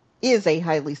skilled, is a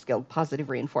highly skilled positive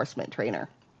reinforcement trainer.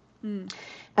 Mm.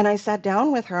 And I sat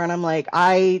down with her and I'm like,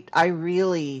 I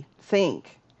really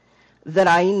think that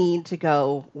I need to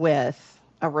go with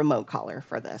a remote collar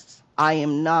for this. I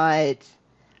am not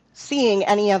seeing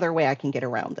any other way I can get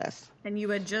around this. And you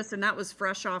had and that was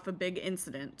fresh off a big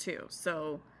incident too.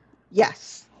 So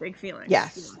yes. Big feelings.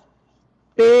 Yes. Yeah.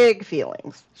 Big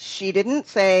feelings. She didn't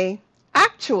say,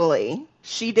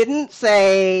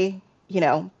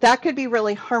 that could be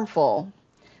really harmful.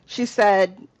 She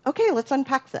said, okay, let's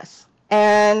unpack this.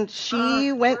 And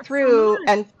she went through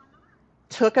and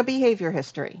took a behavior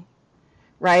history,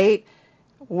 right?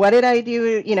 What did I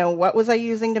do? What was I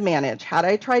using to manage? Had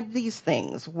I tried these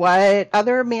things? What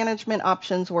other management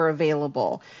options were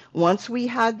available? Once we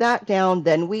had that down,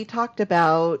 then we talked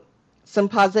about some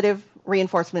positive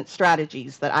reinforcement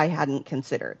strategies that I hadn't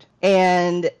considered.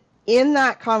 And in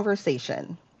that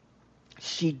conversation,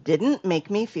 she didn't make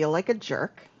me feel like a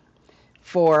jerk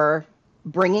for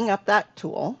bringing up that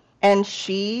tool. And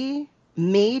she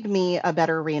made me a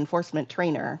better reinforcement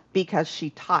trainer because she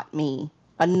taught me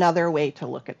another way to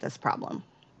look at this problem.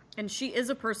 And she is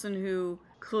a person who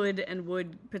could and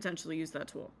would potentially use that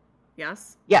tool.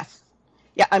 Yes? Yes.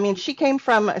 Yeah, I mean, she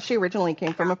originally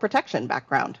came from a protection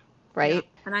background, right? Yeah.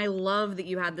 And I love that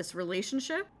you had this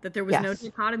relationship, that there was no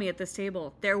dichotomy at this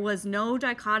table. There was no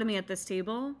dichotomy at this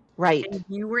table. Right. And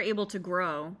you were able to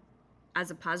grow as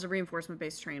a positive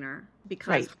reinforcement-based trainer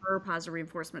because her positive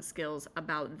reinforcement skills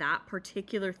about that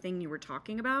particular thing you were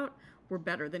talking about were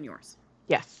better than yours.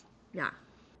 Yes. Yeah.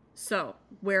 So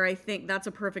where I think that's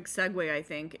a perfect segue, I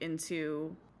think,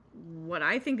 into what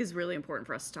I think is really important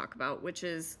for us to talk about, which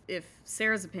is if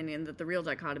Sarah's opinion that the real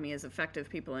dichotomy is effective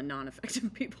people and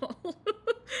non-effective people.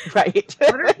 Right.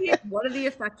 What do the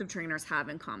effective trainers have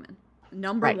in common?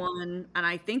 Number one, and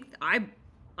I think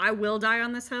I will die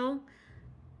on this hill,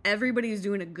 everybody who's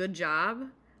doing a good job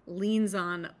leans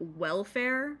on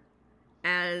welfare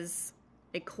as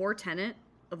a core tenet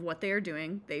of what they are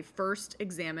doing. They first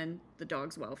examine the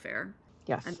dog's welfare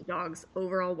and the dog's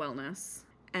overall wellness,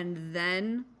 and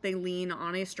then they lean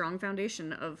on a strong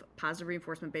foundation of positive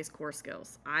reinforcement-based core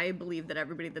skills. I believe that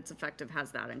everybody that's effective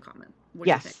has that in common. What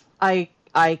do you think?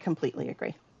 I completely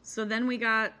agree. So then we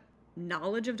got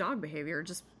knowledge of dog behavior,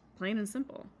 just plain and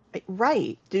simple.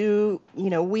 Right.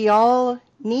 We all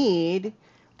need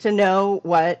to know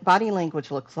what body language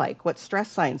looks like, what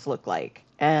stress signs look like,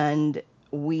 and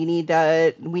we need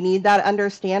that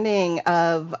understanding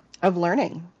of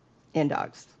learning in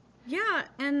dogs. Yeah,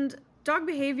 and dog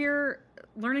behavior,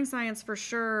 learning science for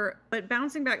sure, but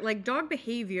bouncing back, like dog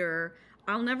behavior,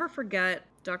 I'll never forget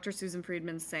Dr. Susan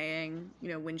Friedman saying,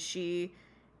 when she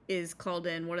is called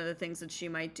in, one of the things that she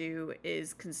might do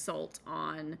is consult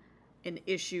on an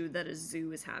issue that a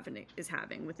zoo is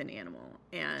having with an animal.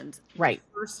 And the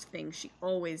first thing she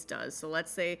always does, so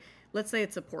let's say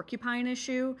it's a porcupine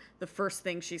issue, the first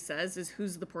thing she says is,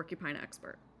 who's the porcupine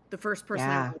expert? The first person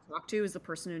I want to talk to is the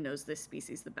person who knows this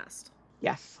species the best.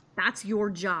 Yes. That's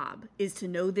your job, is to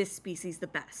know this species the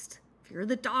best. If you're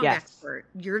the dog expert,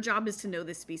 your job is to know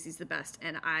this species the best.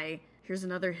 And here's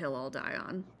another hill I'll die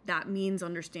on. That means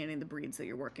understanding the breeds that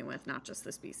you're working with, not just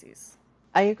the species.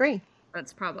 I agree.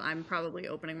 I'm probably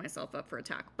opening myself up for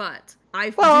attack, but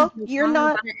you're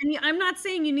not. And I'm not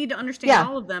saying you need to understand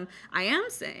all of them. I am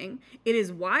saying it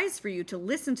is wise for you to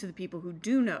listen to the people who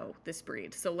do know this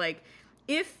breed. So, like,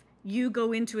 if you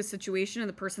go into a situation and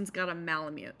the person's got a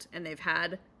Malamute and they've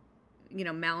had,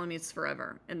 Malamutes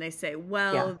forever, and they say,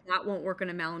 that won't work on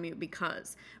a Malamute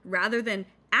because, rather than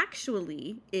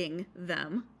actually-ing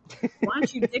them, why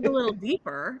don't you dig a little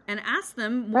deeper and ask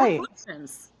them more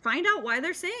questions? Find out why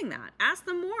they're saying that. Ask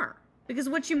them more. Because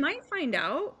what you might find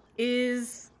out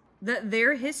is that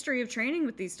their history of training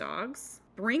with these dogs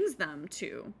brings them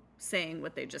to saying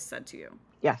what they just said to you.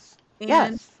 Yes.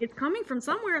 And it's coming from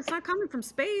somewhere. It's not coming from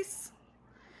space.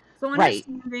 So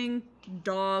understanding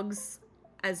dogs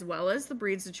as well as the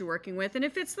breeds that you're working with, and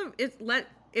if it's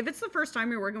the first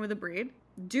time you're working with a breed,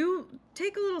 do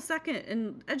take a little second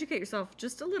and educate yourself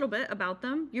just a little bit about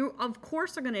them. You, of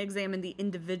course, are going to examine the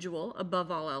individual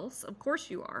above all else. Of course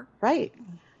you are. Right.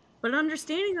 But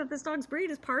understanding that this dog's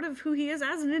breed is part of who he is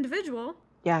as an individual.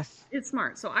 Yes. It's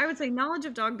smart. So I would say knowledge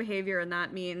of dog behavior, and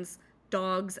that means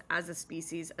dogs as a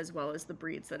species as well as the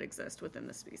breeds that exist within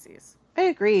the species. I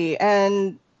agree.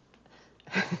 And,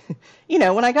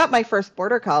 when I got my first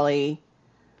Border Collie,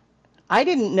 I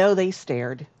didn't know they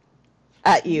stared.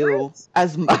 at you What?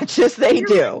 as much as they You're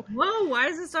do. like, whoa, why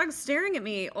is this dog staring at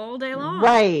me all day long?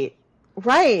 Right.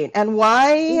 Right. And Is he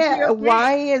why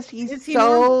okay? is he Is he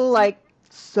normal? so like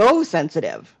so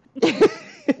sensitive?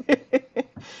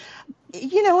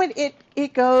 You know,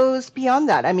 it goes beyond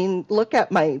that. I mean, look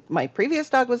at my previous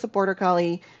dog was a border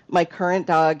collie. My current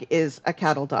dog is a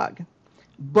cattle dog.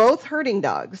 Both herding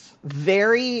dogs,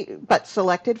 but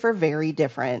selected for very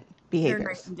different They're night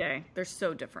behaviors. and day. They're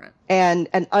so different. And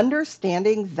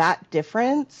understanding that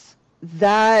difference,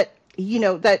 that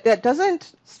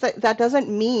that doesn't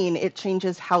mean it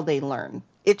changes how they learn.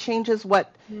 It changes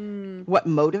what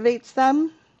motivates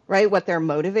them, right? What they're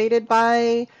motivated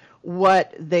by,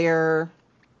 what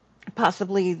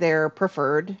possibly their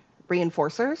preferred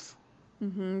reinforcers.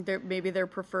 Maybe their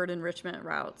preferred enrichment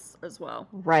routes as well.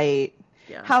 Right.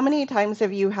 Yeah. How many times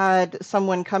have you had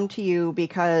someone come to you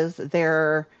because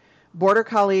their border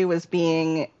collie was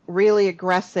being really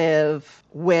aggressive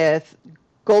with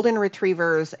golden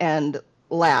retrievers and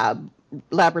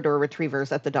Labrador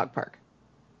retrievers at the dog park?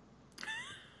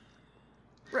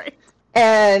 Right.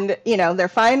 And, they're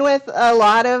fine with a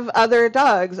lot of other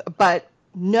dogs, but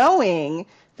knowing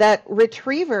that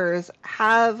retrievers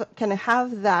can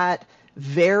have that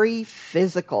very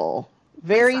physical,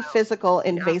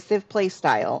 invasive play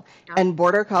style, Yeah. and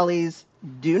border collies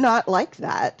do not like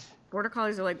that. Border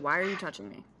collies are like, why are you touching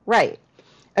me? Right.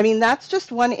 I mean, that's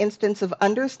just one instance of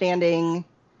understanding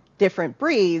different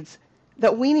breeds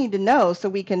that we need to know so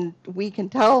we can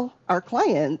tell our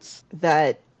clients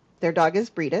that their dog is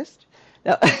breedist.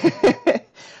 No.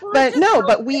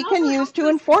 But we can use to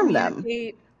inform them.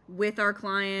 With our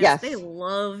clients, Yes. They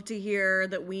love to hear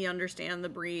that we understand the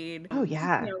breed. Oh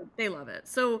yeah, they love it.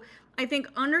 So I think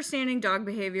understanding dog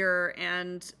behavior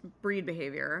and breed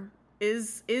behavior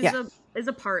is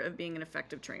a part of being an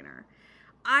effective trainer.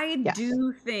 I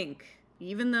do think,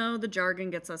 even though the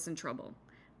jargon gets us in trouble,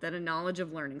 that a knowledge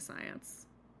of learning science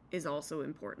is also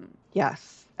important.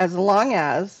 Yes, as long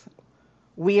as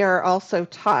we are also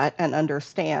taught and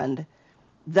understand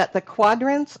that the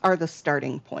quadrants are the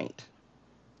starting point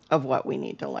of what we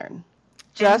need to learn.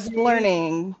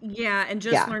 Learning. Yeah, and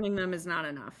just learning them is not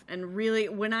enough. And really,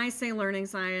 when I say learning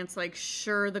science, like,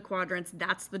 sure, the quadrants,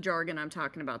 that's the jargon I'm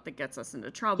talking about that gets us into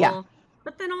trouble. Yeah.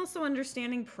 But then also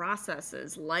understanding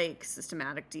processes like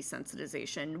systematic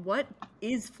desensitization. What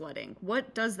is flooding?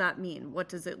 What does that mean? What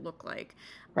does it look like?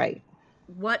 Right.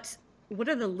 What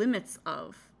are the limits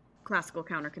of classical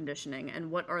counterconditioning, and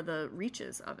what are the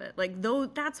reaches of it? Like,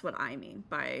 that's what I mean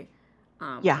by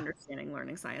understanding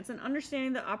learning science, and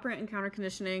understanding that operant and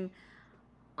counterconditioning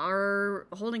are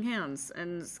holding hands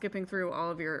and skipping through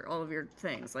all of your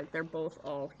things. Like, they're both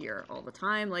all here all the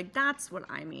time. Like, that's what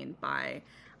I mean by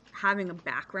having a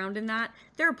background in that.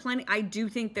 I do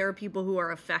think there are people who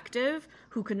are effective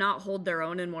who could not hold their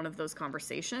own in one of those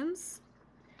conversations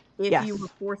if you were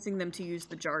forcing them to use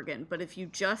the jargon. But if you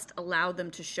just allow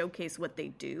them to showcase what they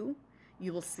do,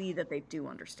 you will see that they do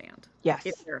understand. Yes.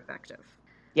 If they're effective.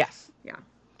 Yes. Yeah.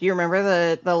 Do you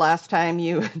remember the last time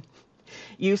you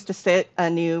used to sit a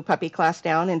new puppy class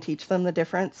down and teach them the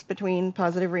difference between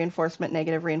positive reinforcement,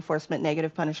 negative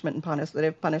punishment, and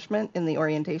positive punishment in the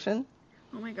orientation?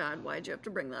 Oh my God, why'd you have to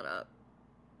bring that up?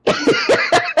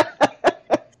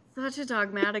 Such a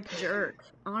dogmatic jerk,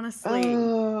 honestly.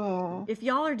 Oh. If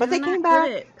y'all are doing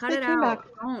that, cut it out. Back.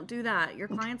 Don't do that. Your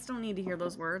clients don't need to hear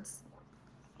those words.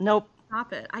 Nope.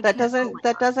 Stop it.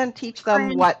 That doesn't teach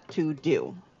them what to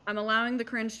do. I'm allowing the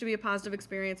cringe to be a positive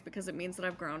experience because it means that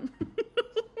I've grown.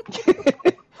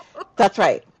 That's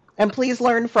right. And please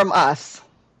learn from us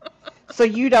so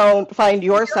you don't find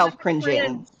yourself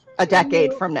cringing a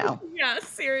decade from now. Yeah,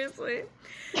 seriously.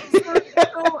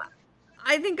 So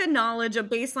I think a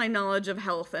baseline knowledge of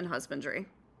health and husbandry.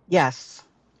 Yes.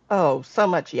 Oh, so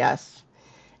much yes.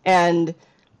 And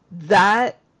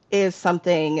that is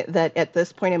something that at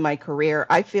this point in my career,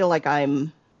 I feel like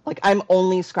I'm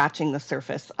only scratching the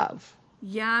surface of.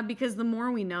 Yeah, because the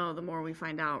more we know, the more we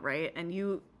find out, right? And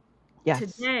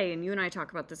today, and you and I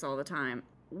talk about this all the time,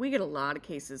 we get a lot of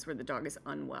cases where the dog is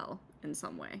unwell in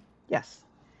some way. Yes.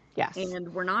 Yes.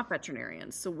 And we're not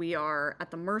veterinarians, so we are at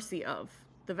the mercy of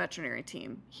the veterinary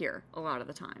team here a lot of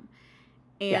the time.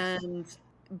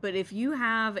 But if you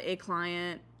have a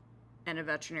client and a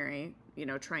veterinary,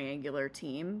 triangular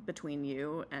team between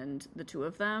you and the two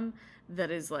of them that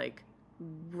is like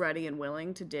ready and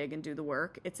willing to dig and do the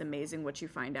work, it's amazing what you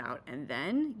find out. And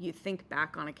then you think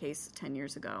back on a case 10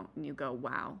 years ago and you go,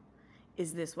 wow,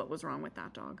 is this what was wrong with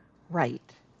that dog? Right.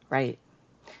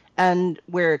 And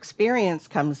where experience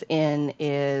comes in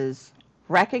is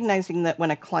recognizing that when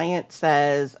a client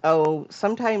says, oh,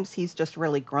 sometimes he's just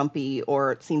really grumpy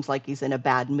or it seems like he's in a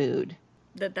bad mood.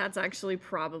 That's actually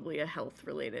probably a health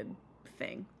related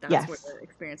thing. That's Yes. where the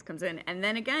experience comes in. And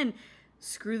then again,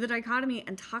 screw the dichotomy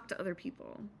and talk to other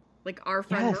people. Like our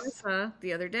friend Yes. Marissa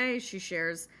the other day, she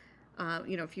shares,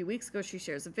 a few weeks ago, she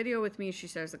shares a video with me. She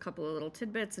shares a couple of little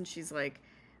tidbits and she's like,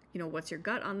 what's your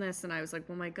gut on this? And I was like,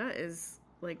 well, my gut is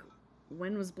like,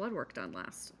 when was blood work done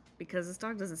last? Because this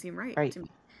dog doesn't seem right to me.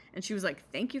 And she was like,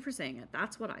 thank you for saying it.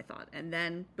 That's what I thought. And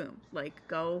then boom, like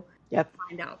go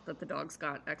find out that the dog's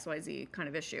got XYZ kind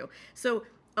of issue. So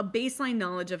a baseline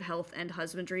knowledge of health and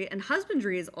husbandry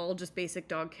is all just basic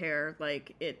dog care.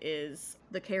 Like it is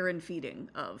the care and feeding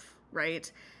of,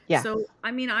 right? Yeah. So,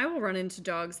 I mean, I will run into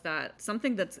dogs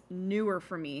something that's newer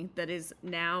for me, that is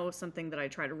now something that I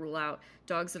try to rule out,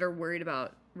 dogs that are worried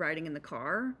about riding in the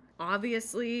car.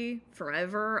 Obviously,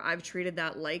 forever, I've treated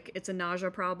that like it's a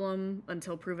nausea problem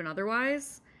until proven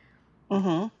otherwise.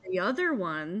 Mm-hmm. The other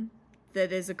one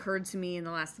that has occurred to me in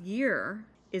the last year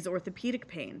is orthopedic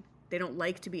pain. They don't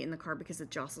like to be in the car because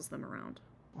it jostles them around.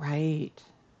 Right.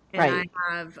 And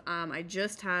I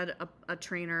just had a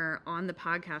trainer on the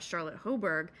podcast, Charlotte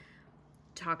Hoberg,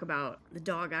 talk about the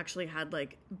dog actually had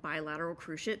like bilateral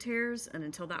cruciate tears. And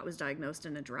until that was diagnosed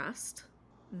and addressed,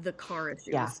 the car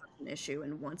issue was an issue.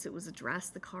 And once it was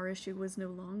addressed, the car issue was no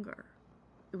longer.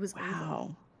 It was over.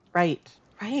 Right.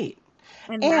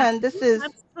 And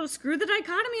so screw the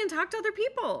dichotomy and talk to other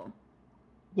people.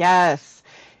 Yes.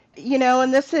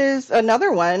 And this is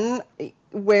another one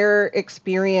where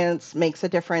experience makes a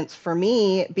difference for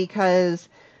me, because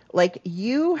like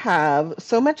you have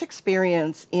so much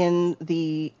experience in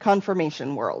the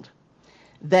conformation world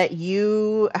that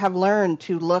you have learned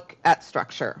to look at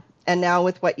structure. And now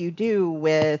with what you do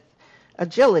with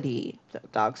agility,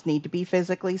 dogs need to be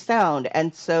physically sound.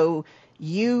 And so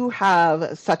you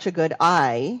have such a good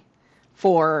eye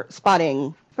for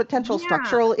spotting potential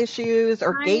structural issues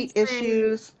or gait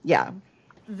issues. Yeah.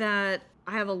 That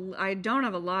I don't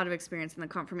have a lot of experience in the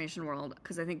conformation world,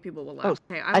 because I think people will laugh.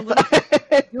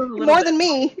 More than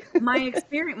me.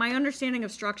 My understanding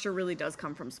of structure really does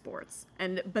come from sports,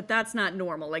 but that's not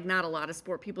normal. Like not a lot of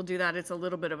sport people do that. It's a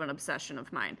little bit of an obsession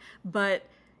of mine. But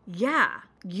yeah,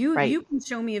 you can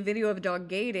show me a video of a dog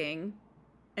gaiting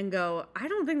and go, I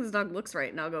don't think this dog looks right,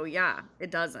 and I'll go, yeah,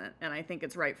 it doesn't, and I think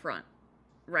it's right front,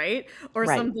 right, or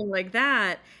something like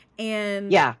that.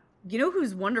 And you know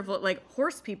who's wonderful? Like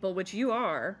horse people, which you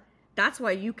are. That's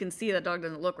why you can see that dog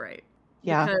doesn't look right.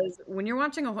 Yeah. Because when you're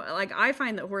watching I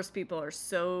find that horse people are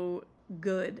so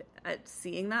good at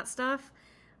seeing that stuff,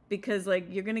 because like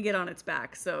you're gonna get on its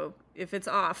back. So if it's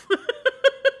off,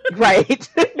 right,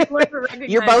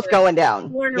 you're both going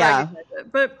down. Yeah.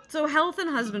 But so health and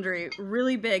husbandry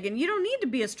really big, and you don't need to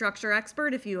be a structure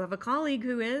expert if you have a colleague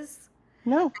who is.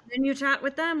 No. And then you chat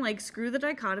with them, like screw the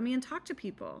dichotomy and talk to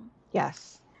people.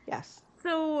 Yes.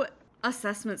 So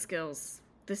assessment skills.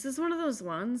 This is one of those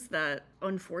ones that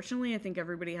unfortunately I think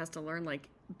everybody has to learn like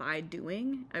by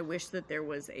doing. I wish that there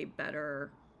was a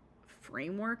better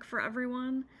framework for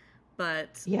everyone,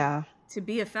 but to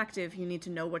be effective, you need to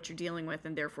know what you're dealing with,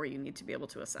 and therefore you need to be able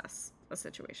to assess a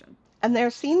situation. And there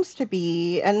seems to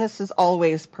be, and this has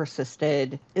always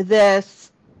persisted, this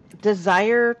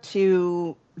desire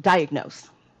to diagnose,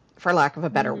 for lack of a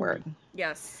better word.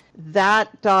 Yes.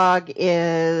 That dog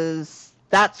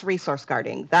that's resource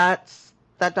guarding. That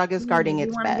dog is guarding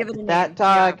its bed. That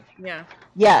dog. Yeah.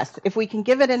 Yes. If we can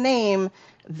give it a name,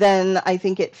 then I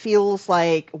think it feels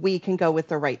like we can go with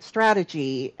the right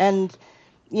strategy. And,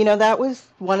 that was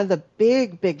one of the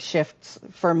big shifts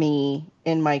for me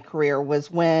in my career,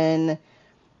 was when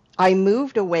I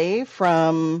moved away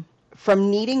from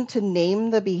needing to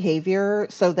name the behavior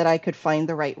so that I could find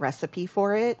the right recipe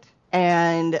for it,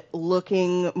 and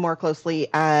looking more closely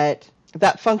at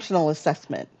that functional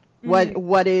assessment.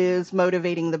 What is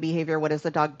motivating the behavior? What is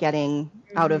the dog getting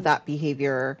out of that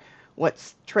behavior?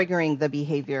 What's triggering the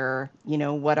behavior?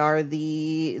 What are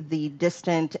the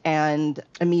distant and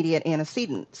immediate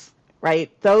antecedents, right?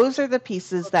 Those are the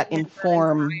pieces that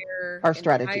inform our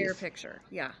strategies. Entire picture,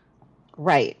 yeah.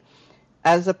 Right.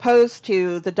 As opposed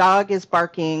to the dog is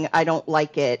barking, I don't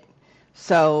like it,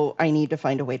 so I need to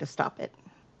find a way to stop it.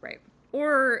 Right.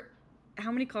 Or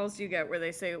how many calls do you get where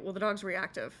they say, well, the dog's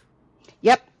reactive?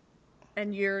 Yep.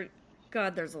 And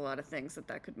there's a lot of things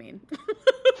that could mean.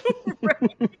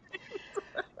 Right.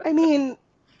 I mean,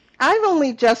 I've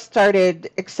only just started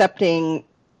accepting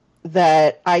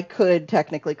that I could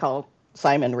technically call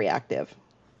Simon reactive.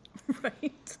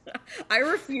 Right. I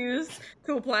refuse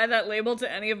to apply that label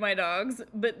to any of my dogs,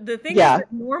 but the thing is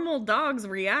that normal dogs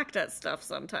react at stuff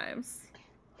sometimes.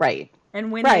 Right.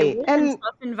 And when they Right. live in And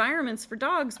tough environments for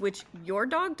dogs, which your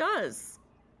dog does,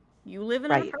 you live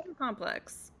in an right. apartment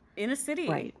complex in a city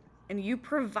Right. and you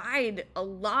provide a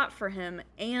lot for him.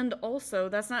 And also,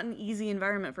 that's not an easy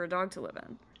environment for a dog to live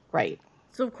in. Right.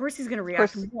 So, of course, he's going to Of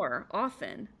react course. more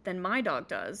often than my dog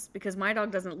does because my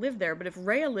dog doesn't live there. But if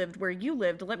Rhea lived where you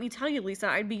lived, let me tell you, Lisa,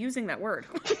 I'd be using that word.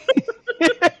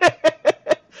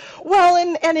 Well,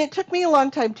 and it took me a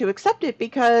long time to accept it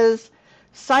because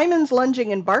Simon's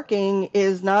lunging and barking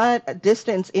is not a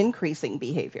distance increasing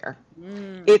behavior.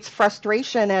 Mm. It's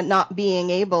frustration at not being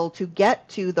able to get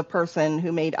to the person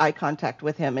who made eye contact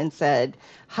with him and said,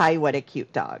 "Hi, what a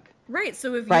cute dog." Right.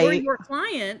 So if you're Right? your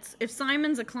client, if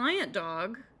Simon's a client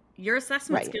dog, your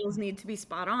assessment Right. skills need to be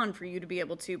spot on for you to be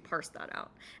able to parse that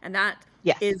out. And that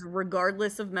Yes. is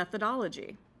regardless of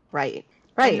methodology. Right.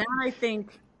 And Right. that, I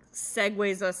think,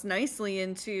 segues us nicely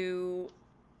into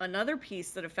another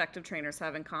piece that effective trainers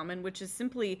have in common, which is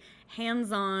simply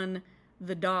hands-on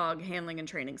the dog handling and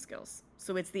training skills.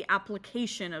 So it's the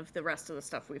application of the rest of the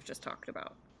stuff we've just talked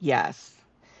about. Yes.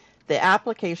 The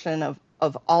application of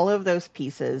all of those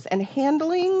pieces and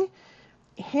handling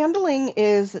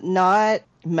is not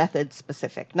method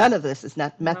specific. None of this is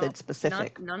not No, method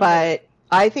specific, none of it is.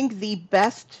 but I think the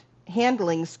best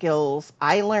handling skills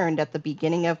I learned at the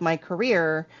beginning of my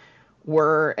career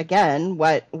were again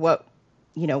what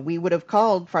we would have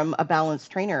called from a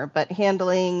balanced trainer, but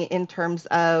handling in terms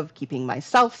of keeping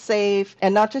myself safe,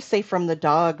 and not just safe from the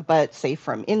dog, but safe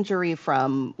from injury,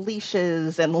 from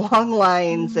leashes and long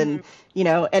lines. And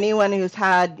Mhm. anyone who's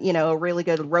had a really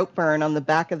good rope burn on the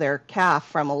back of their calf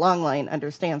from a long line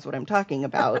understands what I'm talking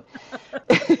about.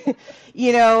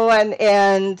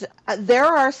 And there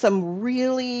are some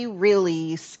really,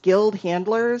 really skilled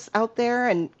handlers out there.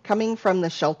 And coming from the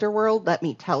shelter world, let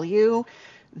me tell you,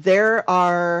 there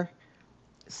are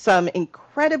some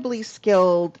incredibly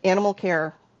skilled animal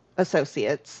care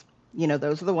associates.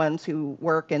 Those are the ones who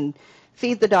work and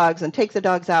feed the dogs and take the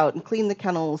dogs out and clean the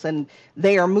kennels, and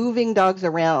they are moving dogs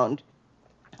around,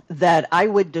 that I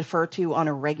would defer to on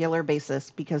a regular basis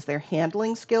because their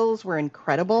handling skills were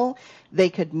incredible. They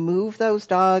could move those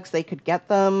dogs, they could get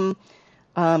them,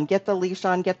 get the leash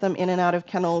on, get them in and out of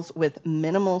kennels with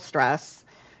minimal stress.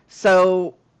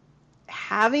 So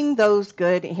having those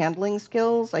good handling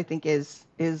skills, I think, is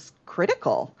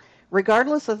critical,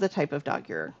 regardless of the type of dog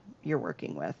you're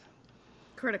working with.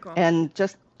 Critical. And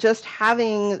just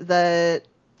having the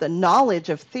knowledge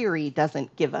of theory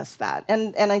doesn't give us that.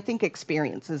 And I think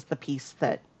experience is the piece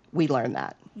that we learn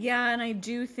that. Yeah, and I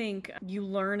do think you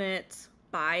learn it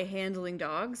by handling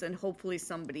dogs and hopefully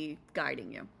somebody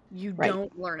guiding you. You Right.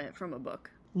 don't learn it from a book.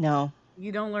 No,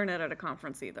 You don't learn it at a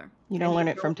conference either. you And don't you learn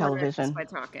it from don't learn it just television. by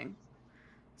talking.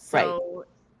 Right. So,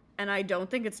 and I don't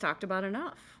think it's talked about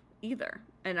enough either.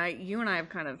 And you and I have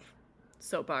kind of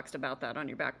soapboxed about that on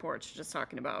your back porch, just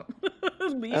talking about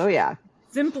leash, Oh yeah.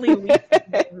 simply leashing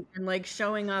and like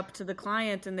showing up to the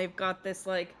client and they've got this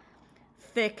like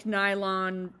thick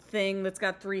nylon thing that's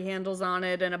got 3 handles on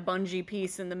it and a bungee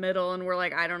piece in the middle, and we're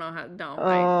like, I don't know how. No,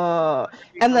 Oh,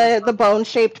 and the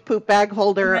bone-shaped poop bag and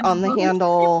holder then on the the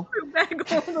handle. bag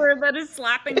holder that is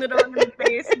slapping the dog in the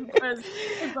face because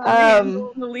it's on the Um,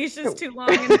 handle and the leash is too long.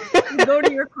 And you go to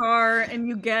your car and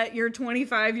you get your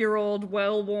 25-year-old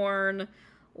well-worn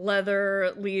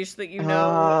leather leash that you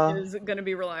know is going to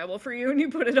be reliable for you, and you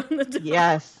put it on the dog.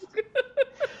 yes.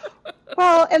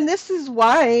 Well, and this is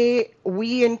why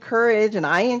we encourage, and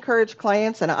I encourage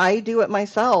clients, and I do it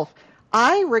myself.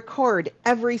 I record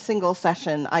every single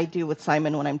session I do with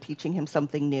Simon when I'm teaching him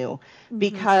something new,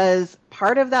 because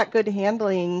part of that good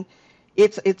handling,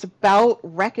 it's about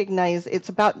it's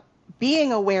about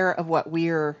being aware of what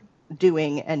we're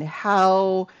doing and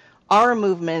how our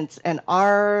movements and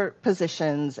our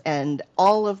positions and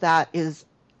all of that is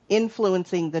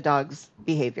influencing the dog's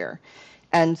behavior.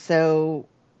 And so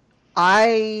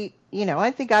I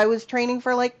think I was training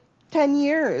for like 10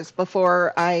 years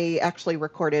before I actually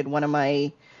recorded one of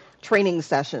my training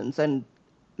sessions. And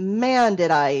man,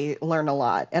 did I learn a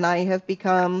lot. And I have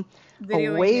become a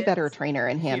Videoing way better is trainer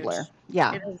and handler. huge.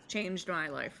 Yeah. It has changed my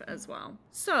life as well.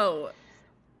 So,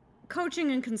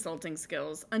 coaching and consulting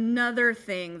skills, another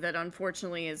thing that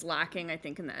unfortunately is lacking, I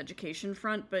think, in the education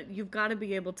front, but you've got to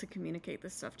be able to communicate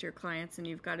this stuff to your clients and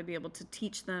you've got to be able to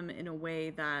teach them in a way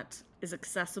that is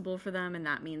accessible for them, and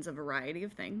that means a variety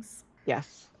of things.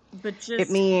 Yes. But just, It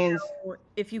means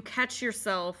if you catch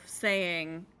yourself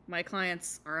saying, my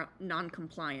clients are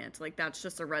non-compliant, like that's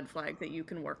just a red flag that you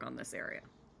can work on this area.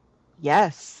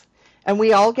 yes. And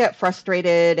we all get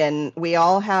frustrated, and we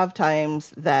all have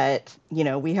times that,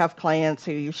 we have clients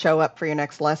who you show up for your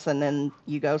next lesson and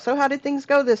you go, so how did things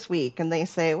go this week? And they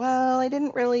say, well, I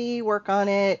didn't really work on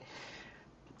it.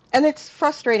 And it's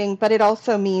frustrating, but it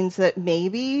also means that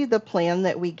maybe the plan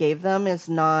that we gave them is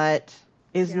not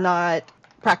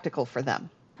practical for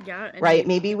them. Yeah. Right.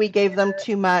 Maybe we gave them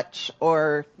too much,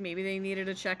 or maybe they needed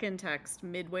a check-in text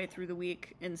midway through the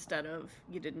week instead of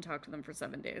you didn't talk to them for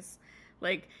 7 days.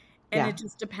 It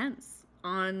just depends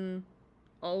on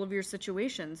all of your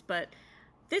situations. But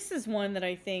this is one that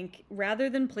I think, rather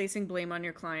than placing blame on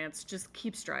your clients, just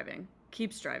keep striving.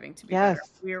 Keep striving to be better.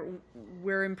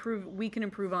 We can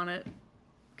improve on it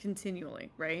continually,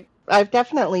 right? I've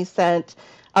definitely sent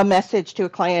a message to a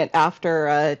client after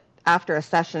a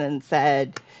session and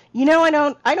said,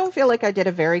 I don't feel like I did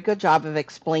a very good job of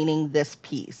explaining this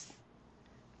piece.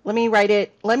 Let me write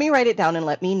it down and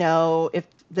let me know if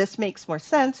this makes more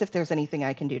sense, if there's anything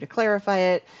I can do to clarify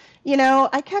it.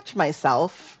 I catch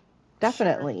myself.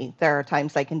 Definitely. Sure. There are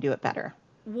times I can do it better.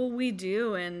 Well, we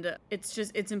do, and it's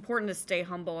important to stay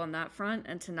humble on that front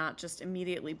and to not just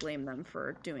immediately blame them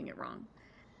for doing it wrong.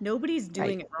 Nobody's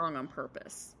doing it wrong on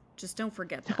purpose. Just don't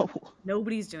forget that. No.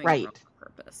 Nobody's doing it wrong on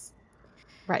purpose.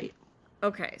 Right.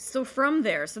 Okay, so from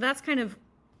there, that's kind of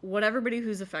what everybody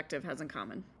who's effective has in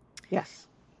common. Yes.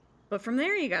 But from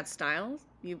there, you got styles,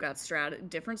 you've got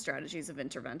different strategies of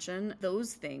intervention.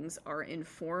 Those things are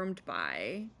informed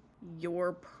by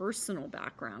your personal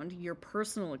background, your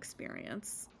personal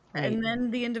experience, and then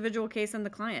the individual case and the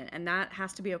client. And that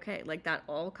has to be okay. That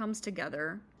all comes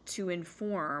together to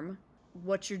inform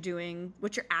what you're doing,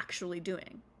 what you're actually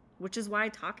doing, which is why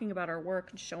talking about our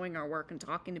work and showing our work and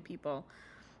talking to people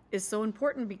is so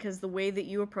important, because the way that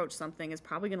you approach something is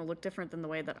probably going to look different than the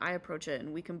way that I approach it.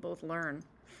 And we can both learn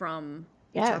from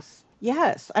each other.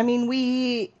 Yes. I mean,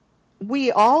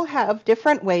 we all have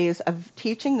different ways of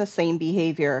teaching the same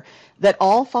behavior that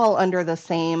all fall under the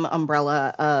same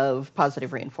umbrella of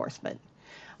positive reinforcement.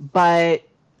 But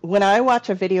when I watch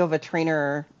a video of a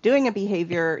trainer teaching a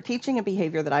behavior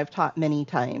that I've taught many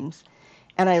times,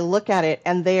 and I look at it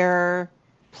and their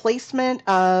placement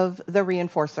of the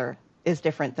reinforcer is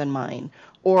different than mine,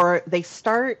 or they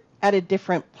start at a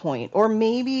different point, or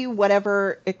maybe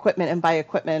whatever equipment, and by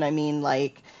equipment, I mean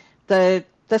the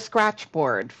scratch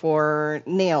board for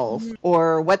nails,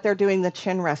 or what they're doing the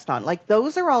chin rest on.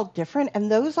 Those are all different,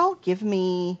 and those all give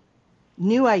me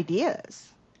new ideas.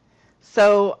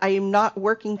 So I am not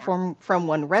working from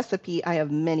one recipe. I have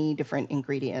many different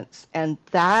ingredients, and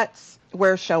that's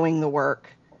where showing the work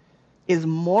is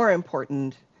more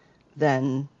important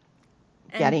than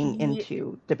getting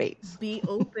into debates. Be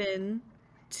open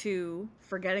to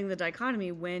forgetting the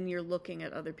dichotomy when you're looking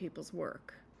at other people's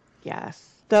work. Yes.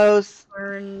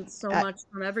 Learn so much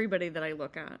from everybody that I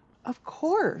look at. Of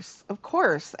course.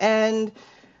 And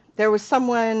there was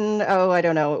someone, I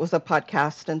don't know, it was a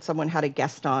podcast, and someone had a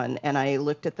guest on, and I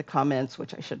looked at the comments,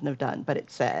 which I shouldn't have done, but it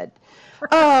said,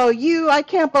 I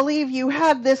can't believe you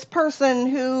had this person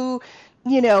who,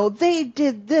 they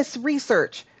did this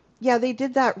research. Yeah, they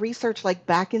did that research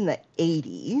back in the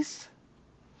 80s.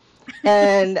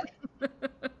 And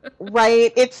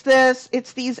right, it's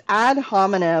these ad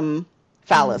hominem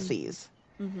fallacies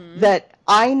that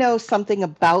I know something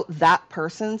about that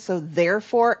person, so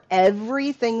therefore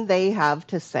everything they have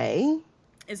to say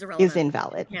is irrelevant. Is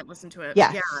invalid. You can't listen to it.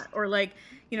 Yes. Yeah. Or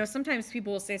sometimes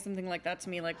people will say something like that to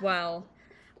me, well,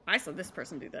 I saw this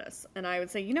person do this. And I would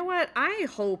say, you know what? I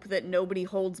hope that nobody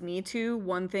holds me to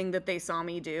one thing that they saw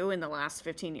me do in the last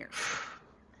 15 years.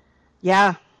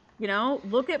 Yeah.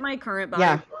 Look at my current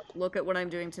body. Look at what I'm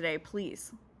doing today,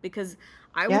 please. Because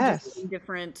I would do something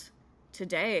different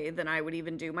today than I would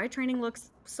even do. My training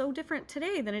looks so different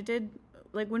today than it did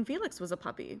when Felix was a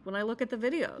puppy, when I look at the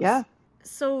videos. Yeah.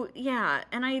 So,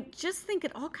 and I just think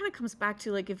it all kind of comes back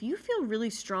to if you feel really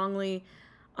strongly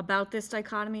about this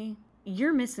dichotomy,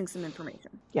 you're missing some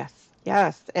information. Yes.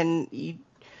 And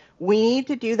we need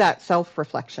to do that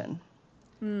self-reflection,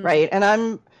 right?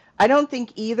 And I don't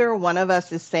think either one of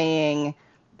us is saying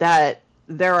that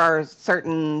there are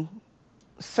certain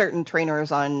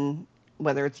trainers on,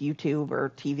 whether it's YouTube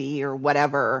or TV or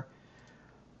whatever,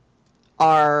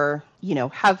 are,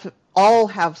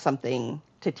 have something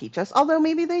to teach us, although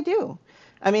maybe they do.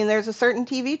 I mean, there's a certain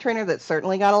TV trainer that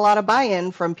certainly got a lot of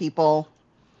buy-in from people.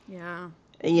 Yeah.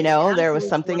 There was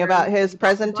something about his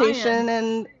presentation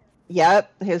and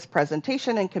his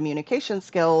presentation and communication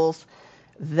skills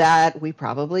that we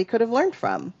probably could have learned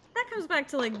from. That comes back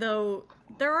to though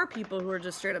there are people who are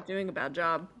just straight up doing a bad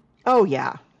job. Oh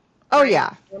yeah. Oh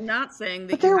yeah. I'm not saying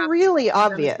that, but they're really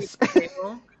obvious.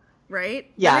 Table,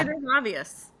 right? Yeah. But it is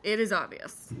obvious. It is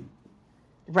obvious.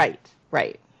 Right.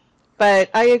 But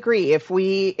I agree.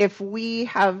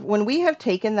 When we have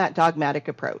taken that dogmatic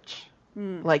approach,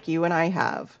 like you and I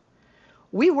have,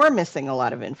 we were missing a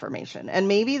lot of information. And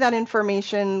maybe that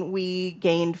information we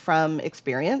gained from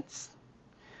experience,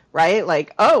 right?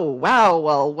 Like, oh, wow,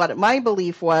 well, what my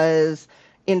belief was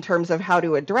in terms of how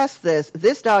to address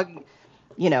this dog,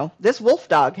 this wolf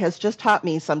dog has just taught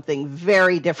me something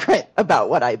very different about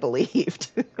what I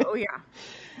believed. Oh, yeah.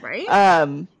 Right?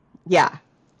 Yeah.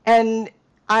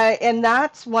 And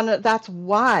that's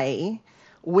why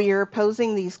we're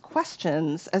posing these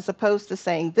questions as opposed to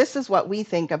saying, this is what we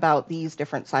think about these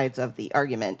different sides of the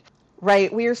argument,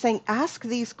 right? We are saying, ask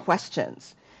these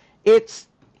questions. It's,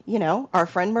 our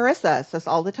friend Marissa says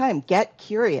all the time, get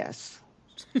curious.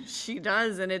 She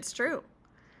does, and it's true.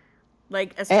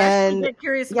 Like, especially get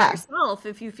curious about yourself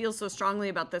if you feel so strongly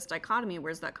about this dichotomy.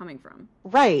 Where's that coming from?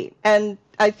 Right. And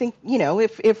I think,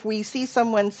 if we see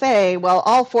someone say, well,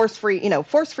 all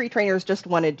force-free trainers just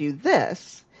want to do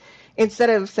this, instead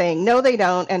of saying, no, they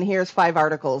don't, and here's 5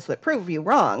 articles that prove you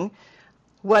wrong,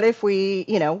 what if we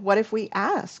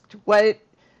asked, what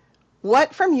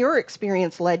from your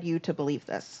experience led you to believe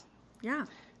this? Yeah.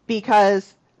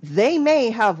 Because they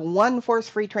may have one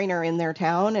force-free trainer in their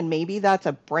town, and maybe that's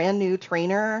a brand new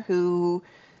trainer who's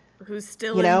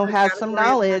still has some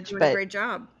knowledge, doing but a great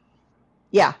job.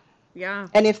 Yeah. Yeah.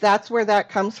 And if that's where that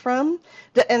comes from,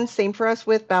 and same for us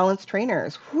with balanced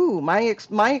trainers.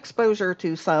 My exposure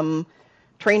to some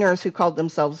trainers who called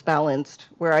themselves balanced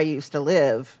where I used to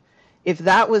live, if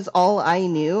that was all I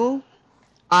knew,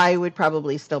 I would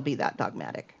probably still be that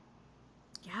dogmatic.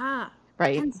 Yeah.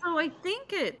 Right. And so I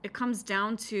think it comes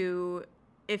down to,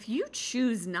 if you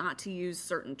choose not to use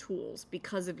certain tools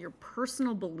because of your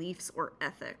personal beliefs or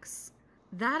ethics,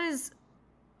 that is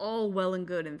all well and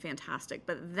good and fantastic,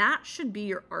 but that should be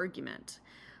your argument.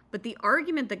 But the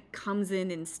argument that comes in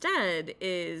instead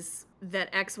is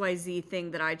that XYZ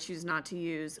thing that I choose not to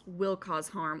use will cause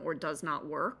harm or does not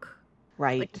work.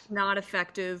 Right. Like, it's not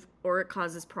effective, or it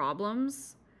causes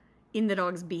problems in the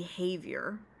dog's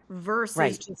behavior.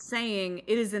 Versus just saying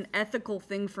it is an ethical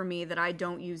thing for me that I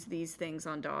don't use these things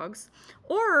on dogs,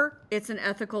 or it's an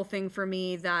ethical thing for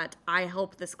me that I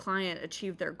help this client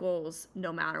achieve their goals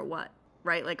no matter what,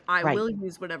 right? Like, I will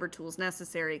use whatever tools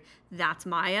necessary. That's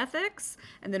my ethics.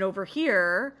 And then over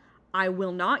here, I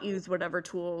will not use whatever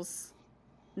tools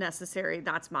necessary.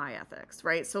 That's my ethics,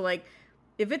 right? So, like,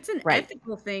 if it's an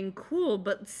ethical thing, cool,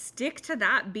 but stick to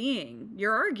that being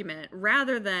your argument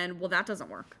rather than, well, that doesn't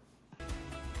work.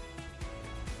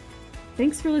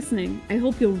 Thanks for listening. I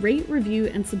hope you'll rate, review,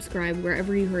 and subscribe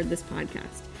wherever you heard this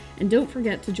podcast. And don't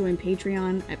forget to join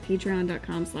Patreon at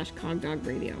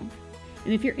patreon.com/cogdogradio.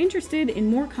 And if you're interested in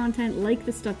more content like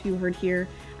the stuff you heard here,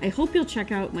 I hope you'll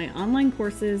check out my online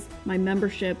courses, my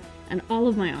membership, and all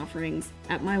of my offerings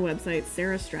at my website,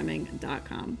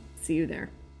 sarahstremming.com. See you there.